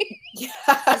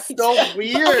 Yeah, so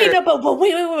weird. Okay, no, but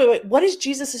wait. What is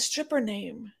Jesus' stripper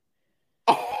name?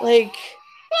 Like,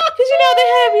 because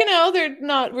they have, they're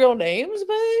not real names,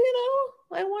 but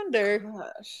I wonder.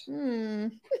 Gosh.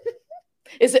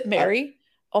 Is it Mary?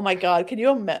 Oh my God, can you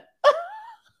imagine?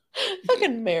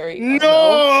 Fucking Mary.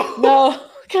 No.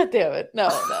 God damn it. No.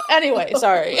 Anyway,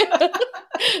 sorry.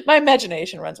 My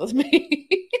imagination runs with me.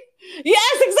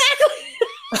 Yes, exactly.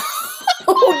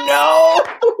 Oh no.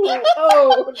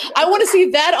 I want to see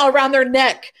that around their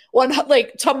neck One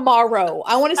like tomorrow.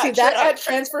 I want to see that at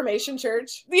Transformation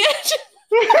Church. Yeah.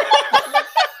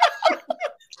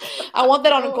 I want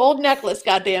that on a gold necklace.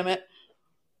 God damn it.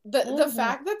 The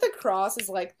fact that the cross is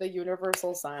like the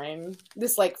universal sign,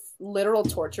 this like literal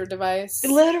torture device.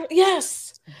 Literally,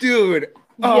 yes, dude.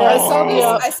 Yes.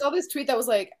 I saw this tweet that was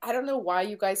like, I don't know why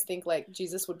you guys think like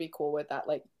Jesus would be cool with that,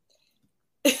 like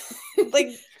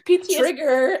PTSD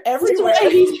trigger everywhere.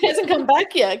 He hasn't come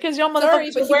back yet because y'all motherfuckers.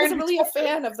 Sorry, but he wasn't really a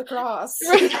fan of the cross.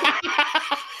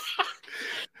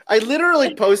 I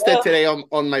literally posted today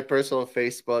on my personal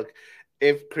Facebook.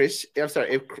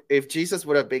 If Jesus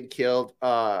would have been killed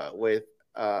with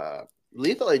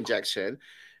lethal injection,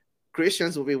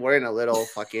 Christians will be wearing a little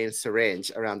fucking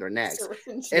syringe around their necks.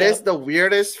 It is the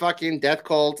weirdest fucking death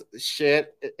cult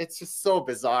shit. It's just so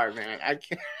bizarre, man.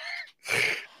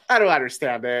 I don't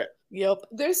understand it. Yep.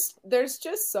 There's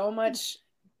just so much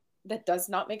that does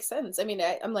not make sense. I mean,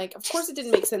 I'm like, of course it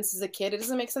didn't make sense as a kid. It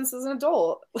doesn't make sense as an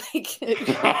adult. Like,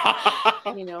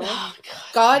 you know,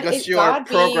 God because is you God are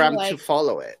programmed like, to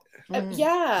follow it.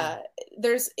 Yeah,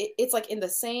 it's like in the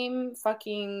same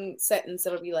fucking sentence.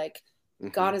 It'll be like,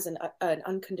 God is an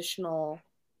unconditional,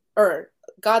 or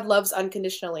God loves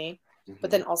unconditionally, but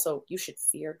then also you should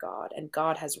fear God, and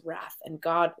God has wrath, and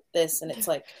God this, and it's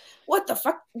like, what the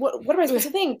fuck? What am I supposed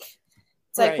to think?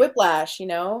 It's like whiplash, you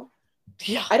know?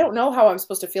 Yeah. I don't know how I'm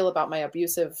supposed to feel about my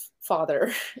abusive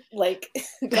father, like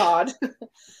God.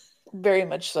 Very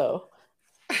much so.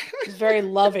 He's very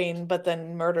loving, but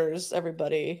then murders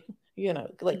everybody. You know,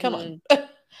 like come on,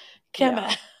 come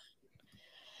on.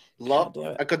 Love,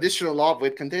 a conditional love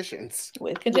with conditions.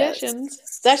 With conditions.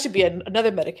 Yes. That should be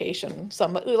another medication.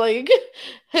 Some like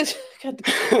it's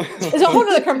a whole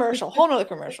nother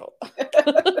commercial.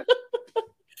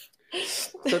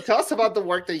 So tell us about the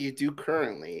work that you do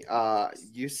currently.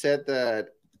 You said that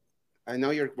I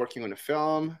know you're working on a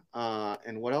film.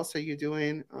 And what else are you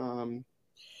doing?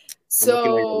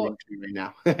 So right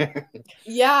now.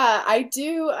 Yeah, I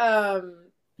do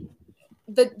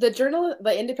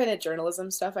the independent journalism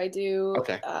stuff I do.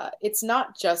 Okay. It's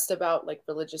not just about like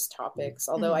religious topics,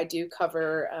 although I do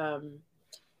cover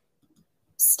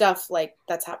stuff like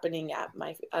that's happening at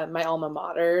my alma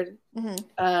mater.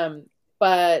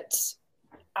 But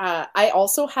I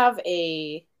also have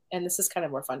and this is kind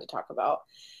of more fun to talk about,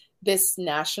 this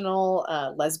national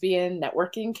lesbian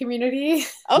networking community.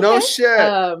 Okay. No shit.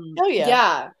 Oh yeah.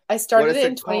 Yeah. I started it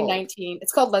in 2019.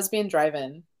 It's called Lesbian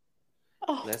Drive-In.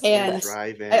 Oh, and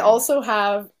Drive-In. I also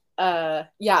have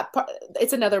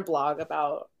it's another blog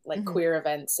about like queer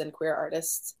events and queer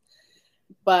artists.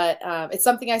 But it's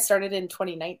something I started in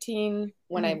 2019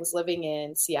 when I was living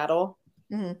in Seattle.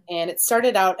 And it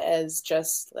started out as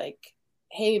just like,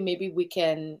 hey, maybe we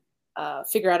can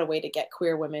figure out a way to get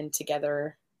queer women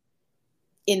together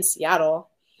in Seattle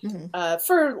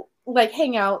for like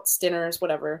hangouts, dinners,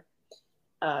 whatever.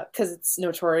 Because it's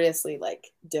notoriously like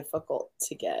difficult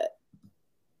to get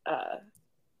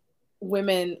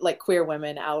women, like queer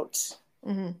women out,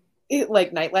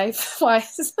 like nightlife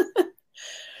wise.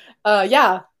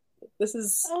 This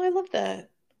is I love that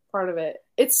part of it.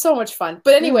 It's so much fun.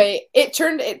 But anyway, it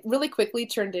really quickly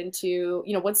turned into,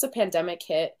 you know, once the pandemic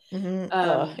hit,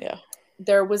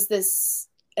 there was this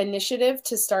initiative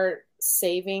to start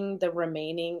saving the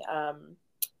remaining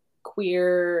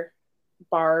queer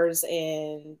bars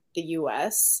in the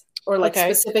US, or like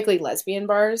specifically lesbian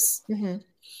bars.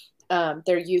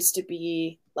 There used to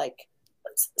be like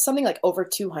something like over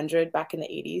 200 back in the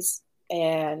 80s,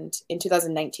 and in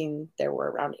 2019 there were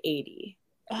around 80.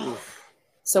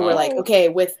 So we're like, okay,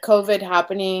 with COVID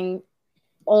happening,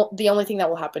 the only thing that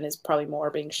will happen is probably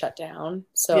more being shut down.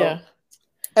 So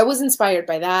I was inspired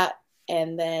by that,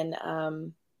 and then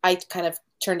I kind of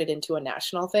turned it into a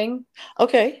national thing.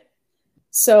 Okay.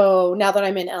 So now that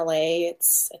I'm in LA,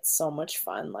 it's so much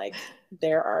fun. Like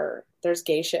there's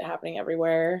gay shit happening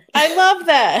everywhere. I love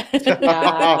that.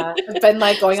 Yeah, I've been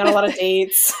like going on a lot of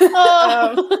dates.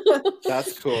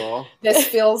 That's cool. This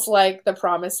feels like the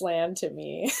promised land to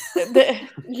me.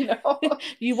 You know,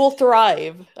 you will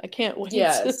thrive. I can't wait.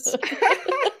 Yes.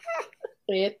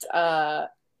 It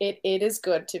is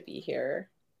good to be here.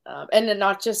 And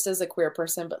not just as a queer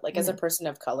person, but like as a person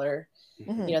of color.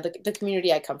 You know, the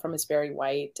community I come from is very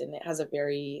white, and it has a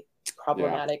very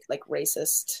problematic, like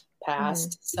racist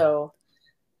past. So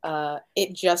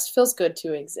it just feels good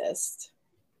to exist.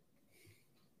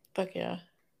 Fuck yeah.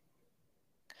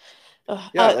 Go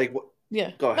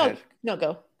ahead. No,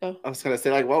 go. I was gonna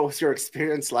say, like, what was your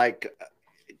experience like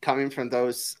coming from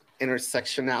those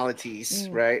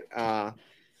intersectionalities, right?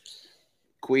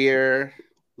 Queer,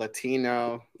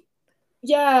 Latino.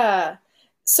 Yeah.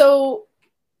 So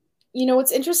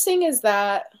what's interesting is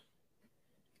that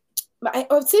I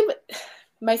would say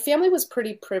my family was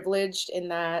pretty privileged in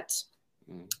that,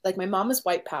 like, my mom is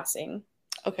white passing.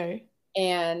 Okay.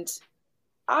 And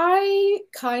I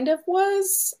kind of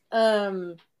was,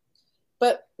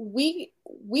 but we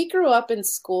grew up in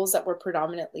schools that were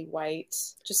predominantly white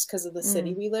just because of the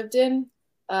city we lived in.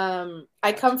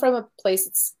 I come from a place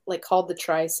that's like called the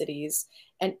Tri-Cities,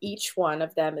 and each one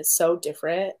of them is so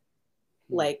different.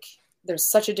 Like, there's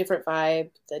such a different vibe.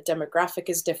 The demographic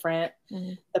is different.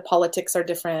 The politics are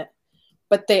different,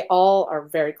 but they all are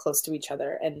very close to each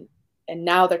other. And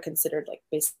now they're considered like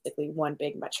basically one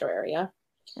big metro area.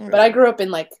 But I grew up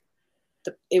in like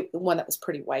one that was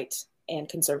pretty white and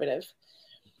conservative.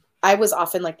 I was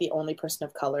often like the only person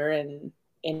of color in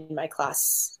my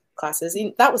classes.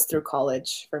 That was through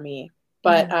college for me.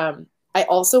 But I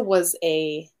also was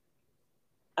a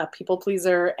people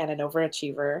pleaser and an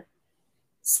overachiever.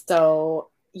 So,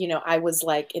 I was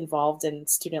like involved in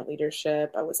student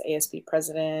leadership. I was ASB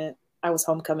president. I was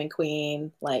homecoming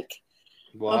queen. Like,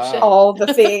 wow. all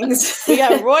the things. We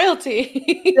got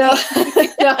royalty. no,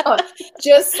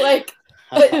 just like,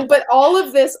 but all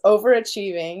of this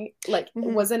overachieving, like,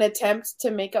 was an attempt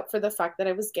to make up for the fact that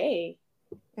I was gay.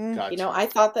 Gotcha. I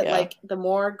thought that like the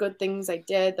more good things I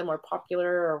did, the more popular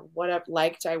or whatever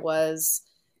liked I was,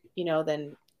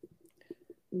 then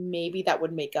maybe that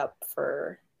would make up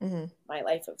for my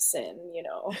life of sin,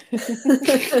 No,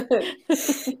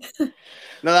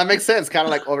 that makes sense. Kind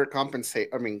of like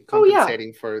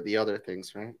compensating for the other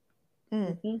things, right?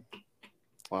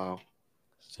 Wow.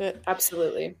 Shit.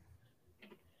 Absolutely.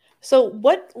 So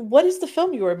what is the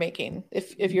film you were making?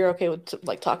 If you're okay with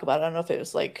like talk about it, I don't know if it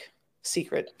was like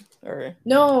secret or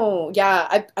no.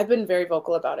 Yeah, I've been very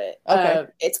vocal about it. Okay.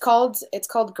 It's called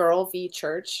Girl v.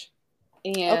 Church,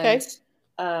 and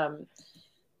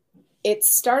it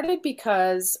started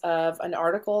because of an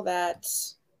article that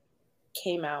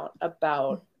came out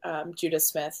about Judah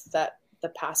Smith, that the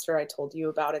pastor I told you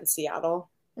about in Seattle.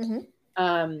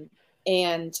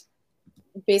 And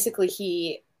basically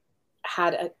he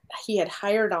had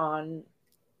hired on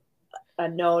a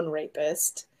known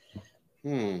rapist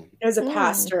as a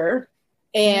pastor.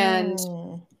 And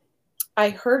I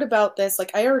heard about this,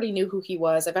 like, I already knew who he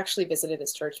was. I've actually visited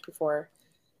his church before.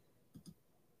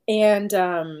 And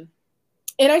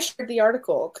I shared the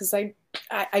article because I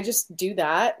just do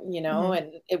that,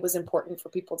 and it was important for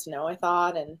people to know, I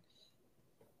thought. And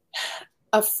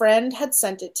a friend had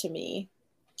sent it to me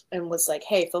and was like,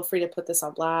 hey, feel free to put this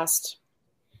on blast.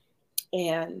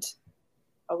 And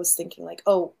I was thinking like,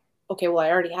 oh, okay, well, I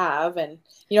already have. And,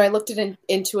 I looked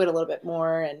into it a little bit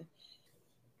more. And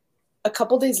a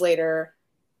couple days later,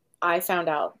 I found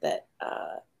out that,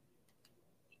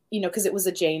 because it was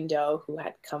a Jane Doe who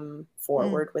had come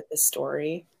forward with this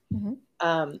story.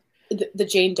 The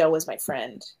Jane Doe was my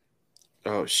friend.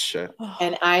 Oh, shit.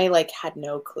 And I like had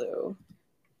no clue.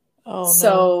 Oh,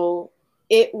 so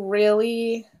it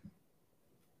really,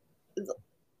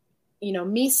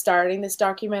 me starting this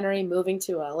documentary, moving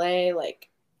to LA, like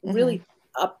really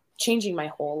changing my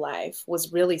whole life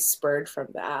was really spurred from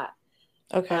that.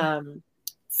 Okay.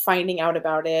 Finding out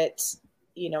about it,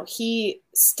 he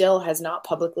still has not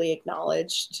publicly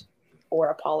acknowledged or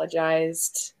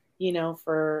apologized,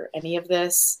 for any of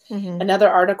this. Another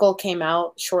article came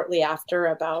out shortly after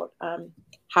about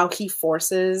how he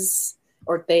forces,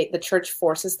 or the church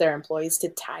forces their employees to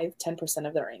tithe 10%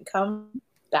 of their income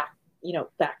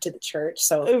back to the church.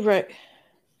 So right.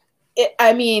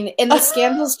 And the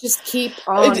scandals just keep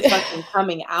on fucking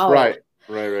coming out. Right.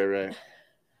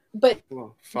 But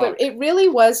it really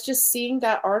was just seeing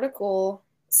that article,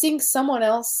 seeing someone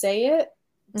else say it,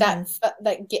 that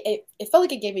it felt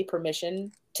like it gave me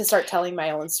permission to start telling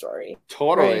my own story.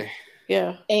 Totally. Right.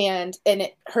 Yeah. And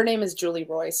her name is Julie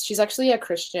Royce. She's actually a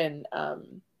Christian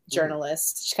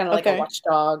journalist. She's kind of like a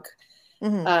watchdog.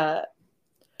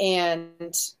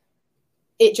 And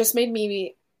it just made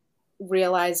me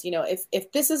realize,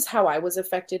 if this is how I was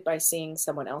affected by seeing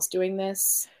someone else doing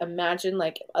this, imagine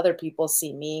like other people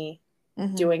see me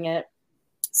doing it.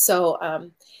 So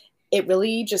it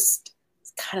really just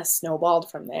kind of snowballed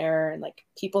from there, and like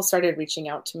people started reaching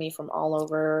out to me from all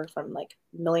over, from like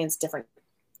millions different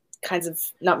kinds of,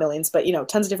 not millions, but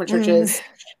tons of different churches.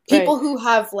 People who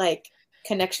have like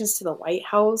connections to the White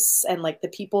House, and like the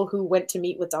people who went to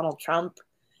meet with Donald Trump.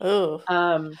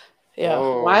 Wild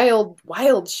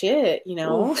shit,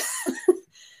 Can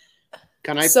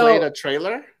I play the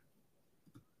trailer?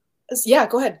 Yeah,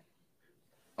 go ahead.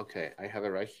 Okay, I have it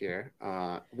right here.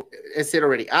 Is it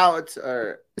already out,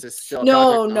 or is it still?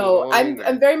 No.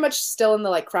 I'm very much still in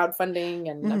the like crowdfunding,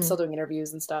 and I'm still doing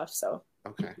interviews and stuff. So.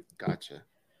 Okay, gotcha.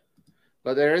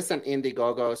 But there is an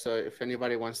Indiegogo, so if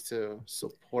anybody wants to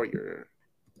support your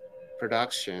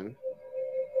production.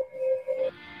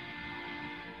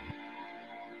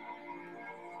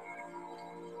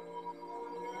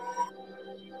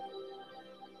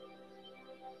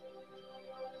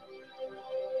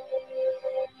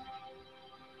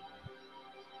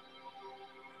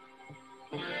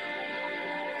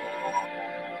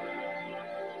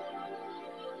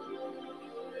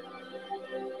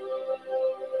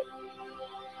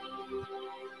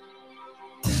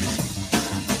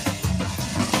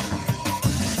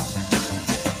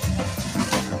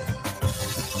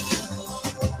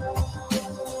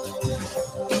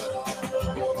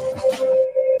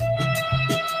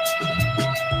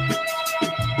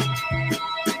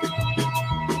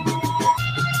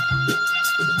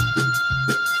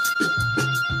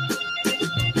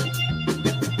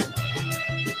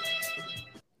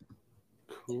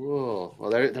 Cool. Well,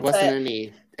 there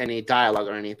wasn't any dialogue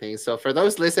or anything. So for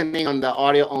those listening on the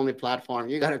audio only platform,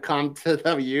 you gotta come to the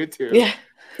YouTube. Yeah.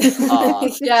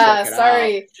 Yeah,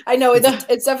 sorry. Out. I know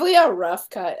it's definitely a rough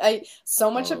cut.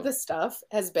 So much of the stuff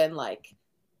has been like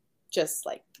just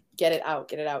like get it out, right,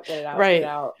 get it out.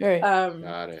 Right.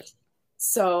 Got it.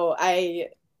 So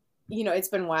it's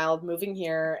been wild moving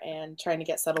here and trying to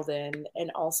get settled in,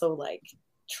 and also like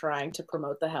trying to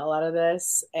promote the hell out of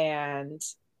this and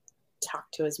talk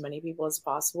to as many people as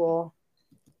possible.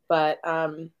 But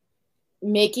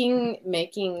making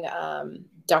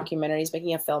documentaries,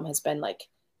 making a film has been like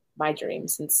my dream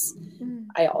since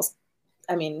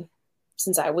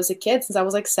since I was a kid, since I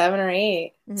was like 7 or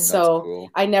 8. So cool.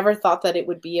 I never thought that it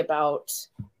would be about,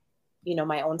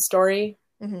 my own story.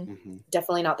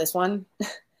 Definitely not this one.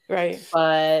 Right.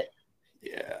 But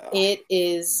yeah, it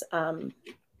is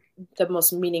the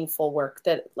most meaningful work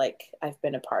that like I've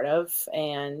been a part of,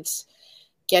 and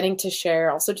getting to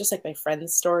share also just like my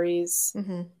friends' stories.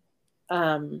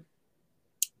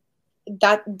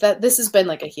 That this has been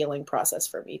like a healing process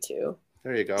for me too.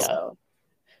 There you go. So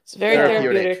it's very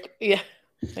therapeutic. Yeah.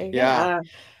 Yeah.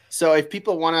 So if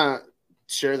people want to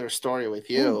share their story with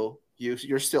you,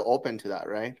 you're still open to that,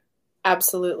 right?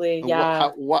 Absolutely. And yeah.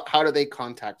 How do they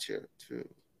contact you?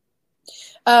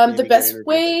 The best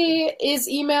way is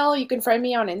email. You can find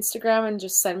me on Instagram and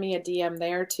just send me a DM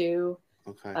there too.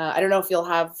 Okay. I don't know if you'll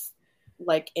have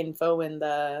like info in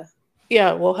the.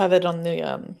 Yeah, we'll have it on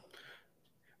the.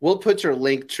 We'll put your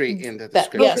link tree in the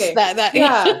description. Okay. That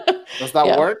yeah. Does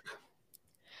that work?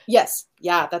 Yes.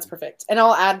 Yeah, that's perfect. And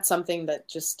I'll add something that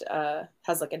just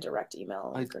has like a direct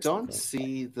email. I don't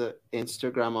see the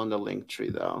Instagram on the link tree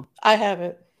though. I have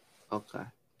it. Okay.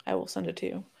 I will send it to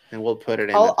you. And we'll put it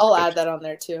in. I'll add that on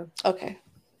there too. Okay.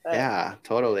 Yeah,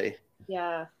 totally.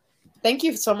 Yeah. Thank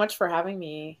you so much for having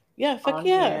me. Yeah, fuck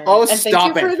yeah. Here. Oh, and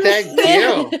stop it. Thank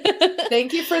you.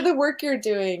 Thank you for the work you're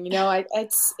doing.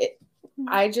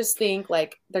 I just think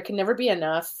like there can never be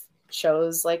enough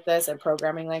shows like this and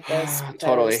programming like this. Because,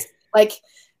 totally. Like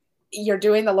you're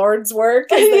doing the Lord's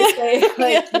work, as they say.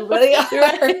 Like you really are.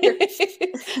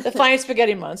 The flying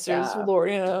spaghetti monsters,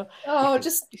 Lord, Oh,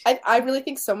 I really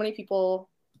think so many people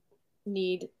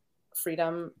need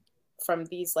freedom from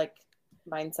these like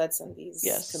mindsets and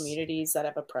these communities that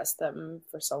have oppressed them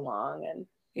for so long. And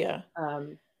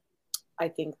I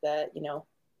think that,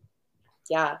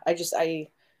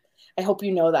 I hope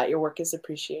that your work is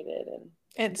appreciated.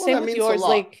 And same with yours,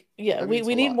 like,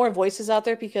 we need more voices out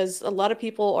there, because a lot of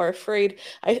people are afraid.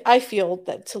 I feel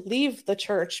that to leave the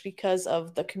church because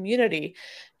of the community.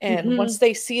 And once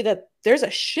they see that there's a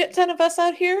shit ton of us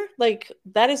out here, like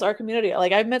that is our community.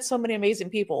 Like I've met so many amazing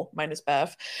people, minus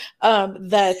Baph,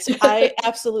 that I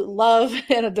absolutely love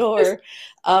and adore.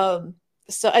 And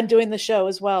doing the show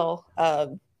as well.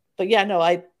 But yeah, no,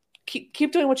 I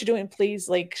keep doing what you're doing, please.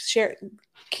 Like share,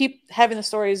 keep having the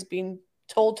stories being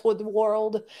told toward the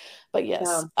world. But yes.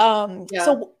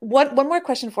 So one more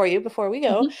question for you before we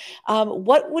go.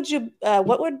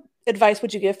 What advice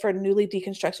would you give for newly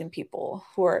deconstructing people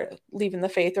who are leaving the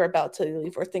faith or about to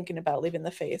leave or thinking about leaving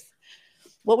the faith?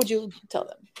 What would you tell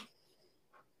them?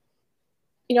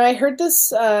 I heard this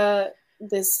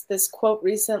this quote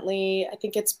recently. I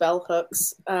think it's Bell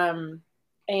Hooks,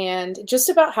 and just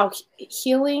about how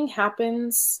healing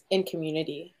happens in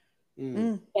community.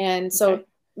 And so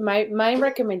my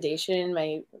recommendation,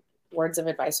 my words of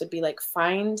advice would be like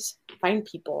find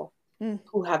people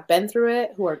who have been through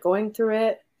it, who are going through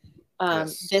it.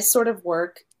 This sort of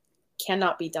work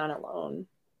cannot be done alone.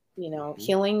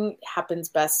 Healing happens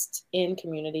best in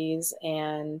communities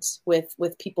and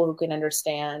with people who can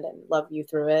understand and love you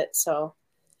through it. So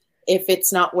if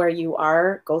it's not where you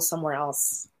are, go somewhere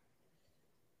else.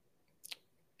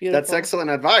 Beautiful. That's excellent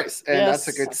advice. And that's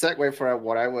a Yes. good segue for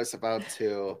what I was about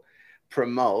to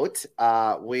promote.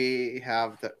 We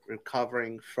have the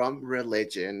Recovering from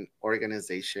Religion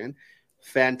organization.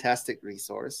 Fantastic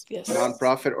resource. Yes.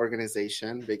 Nonprofit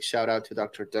organization. Big shout out to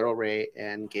Dr. Daryl Ray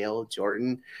and Gail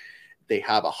Jordan. They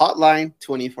have a hotline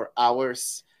 24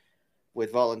 hours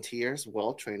with volunteers,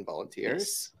 well-trained volunteers.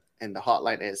 Yes. And the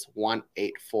hotline is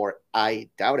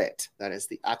 184-I-DOUBT-IT. That is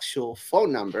the actual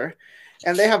phone number.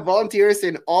 And they have volunteers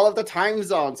in all of the time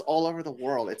zones all over the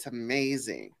world. It's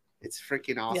amazing. It's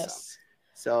freaking awesome. Yes.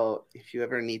 So if you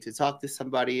ever need to talk to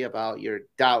somebody about your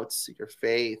doubts, your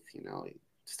faith,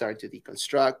 start to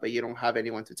deconstruct, but you don't have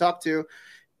anyone to talk to,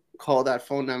 call that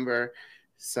phone number.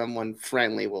 Someone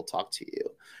friendly will talk to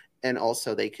you. And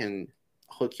also they can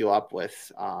hook you up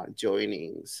with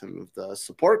joining some of the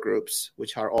support groups,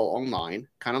 which are all online,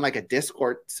 kind of like a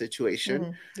Discord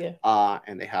situation. Yeah.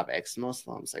 And they have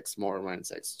ex-Muslims,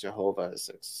 ex-Mormons, ex-Jehovah's,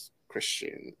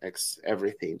 ex-Christian,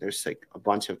 ex-everything. There's like a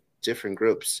bunch of different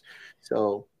groups.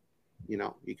 So, you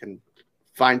can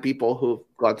find people who've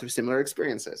gone through similar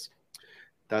experiences.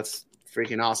 That's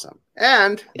freaking awesome.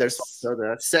 And there's also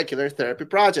the Secular Therapy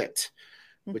Project,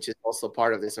 which is also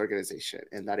part of this organization.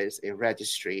 And that is a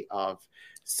registry of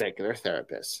secular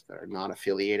therapists that are not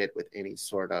affiliated with any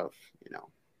sort of,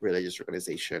 religious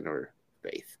organization or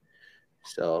faith.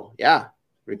 So, yeah,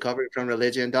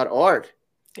 recoveryfromreligion.org.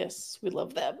 Yes, we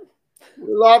love them.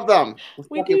 We love them.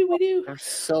 We do. They're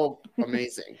so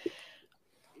amazing.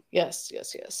 Yes.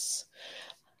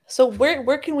 So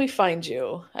where can we find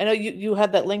you? I know you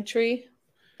had that link tree,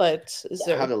 but is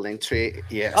there? I have a link tree.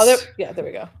 Yes. Oh, there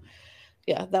we go.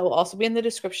 Yeah, that will also be in the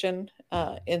description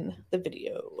in the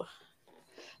video.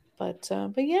 But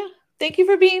yeah, thank you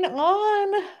for being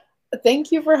on.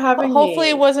 Thank you for having me. Hopefully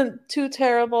it wasn't too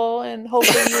terrible, and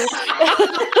hopefully you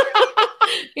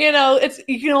you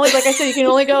can only, like I said, you can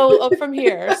only go up from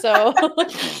here. So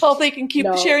hopefully you can keep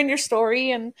sharing your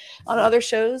story and on other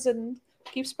shows and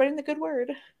keep spreading the good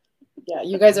word. Yeah,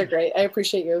 you guys are great. I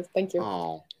appreciate you. Thank you.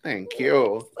 Oh, thank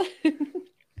you.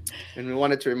 And we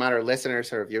wanted to remind our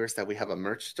listeners or viewers that we have a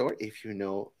merch store. If you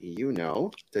know, you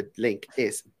know. The link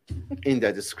is in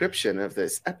the description of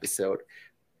this episode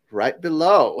right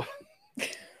below.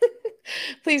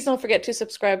 Please don't forget to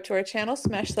subscribe to our channel,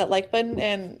 smash that like button,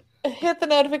 and hit the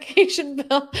notification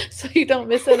bell so you don't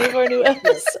miss any of our new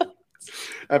episodes.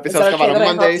 Episodes come out on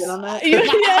Mondays. Yes.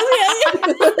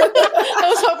 I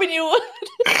was hoping you would.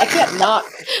 I can't not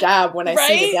dab when I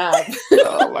see the dab.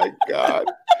 Oh my God.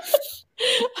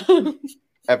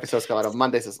 Episodes come out on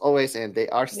Mondays as always, and they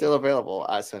are still available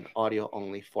as an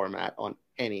audio-only format on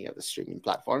any of the streaming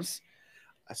platforms,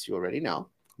 as you already know.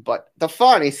 But the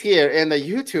fun is here in the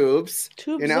YouTubes.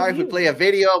 If we play a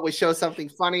video, we show something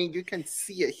funny, you can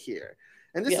see it here.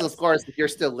 And this is, of course, if you're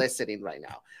still listening right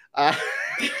now.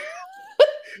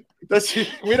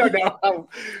 We don't know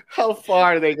how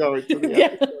far they go into the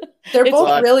episode. They're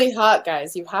both really hot,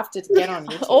 guys. You have to get on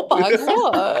YouTube. Oh my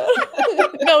God.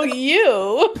 No,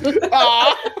 you.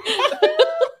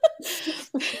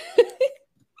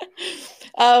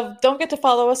 Don't forget to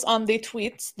follow us on the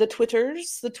tweets.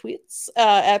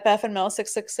 At Baph and Mel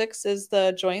 666 is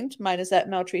the joint. Mine is at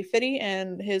Meltree50,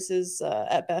 and his is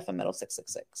at Baph and Metal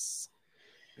 666.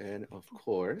 And of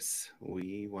course,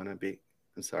 we want to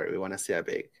say a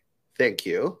big thank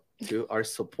you to our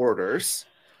supporters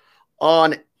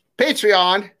on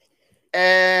Patreon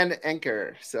and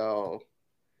Anchor. So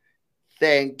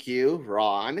thank you,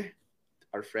 Ron,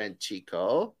 our friend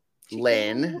Chico,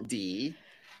 Lynn D,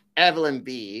 Evelyn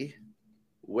B,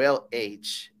 Will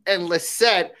H, and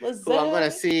Lisette, who I'm going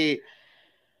to see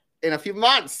in a few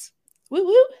months. Woo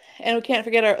woo. And we can't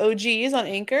forget our OGs on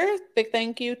Anchor. Big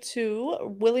thank you to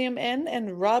William N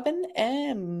and Robin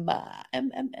M.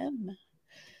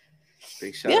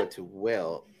 Big shout out to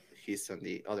Will. He's on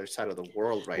the other side of the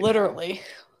world right Literally.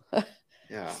 now.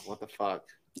 Yeah, what the fuck?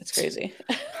 It's crazy.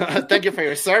 Thank you for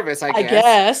your service, I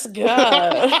guess.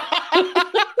 God.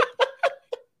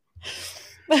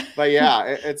 But yeah,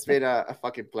 it's been a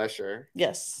fucking pleasure.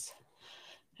 Yes.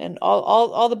 And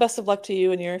all the best of luck to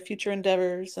you and your future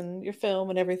endeavors and your film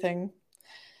and everything.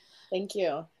 Thank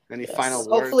you. Any final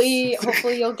words?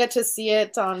 Hopefully you'll get to see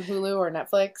it on Hulu or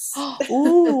Netflix.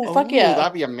 Ooh, fuck yeah.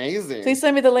 That'd be amazing. Please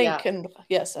send me the link. Yeah. And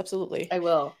yes, absolutely. I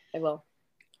will.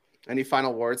 Any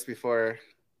final words before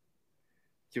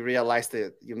you realize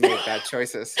that you made bad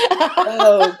choices?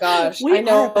 Oh gosh. I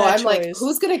know. I'm choice. Like,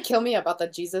 who's gonna kill me about the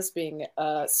Jesus being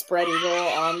spread eagle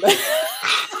on the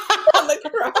on the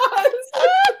cross?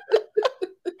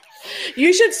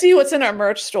 You should see what's in our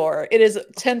merch store. It is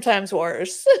 10 times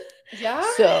worse. Yeah.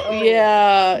 So Oh,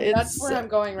 yeah, that's where I'm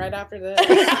going right after this.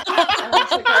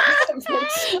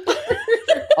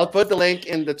 I'll put the link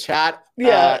in the chat.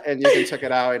 Yeah. And you can check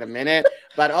it out in a minute.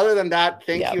 But other than that,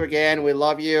 thank Yeah. you again. We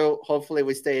love you. Hopefully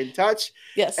we stay in touch.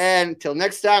 Yes. And till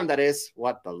next time, that is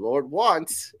what the Lord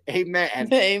wants.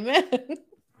 Amen. Amen.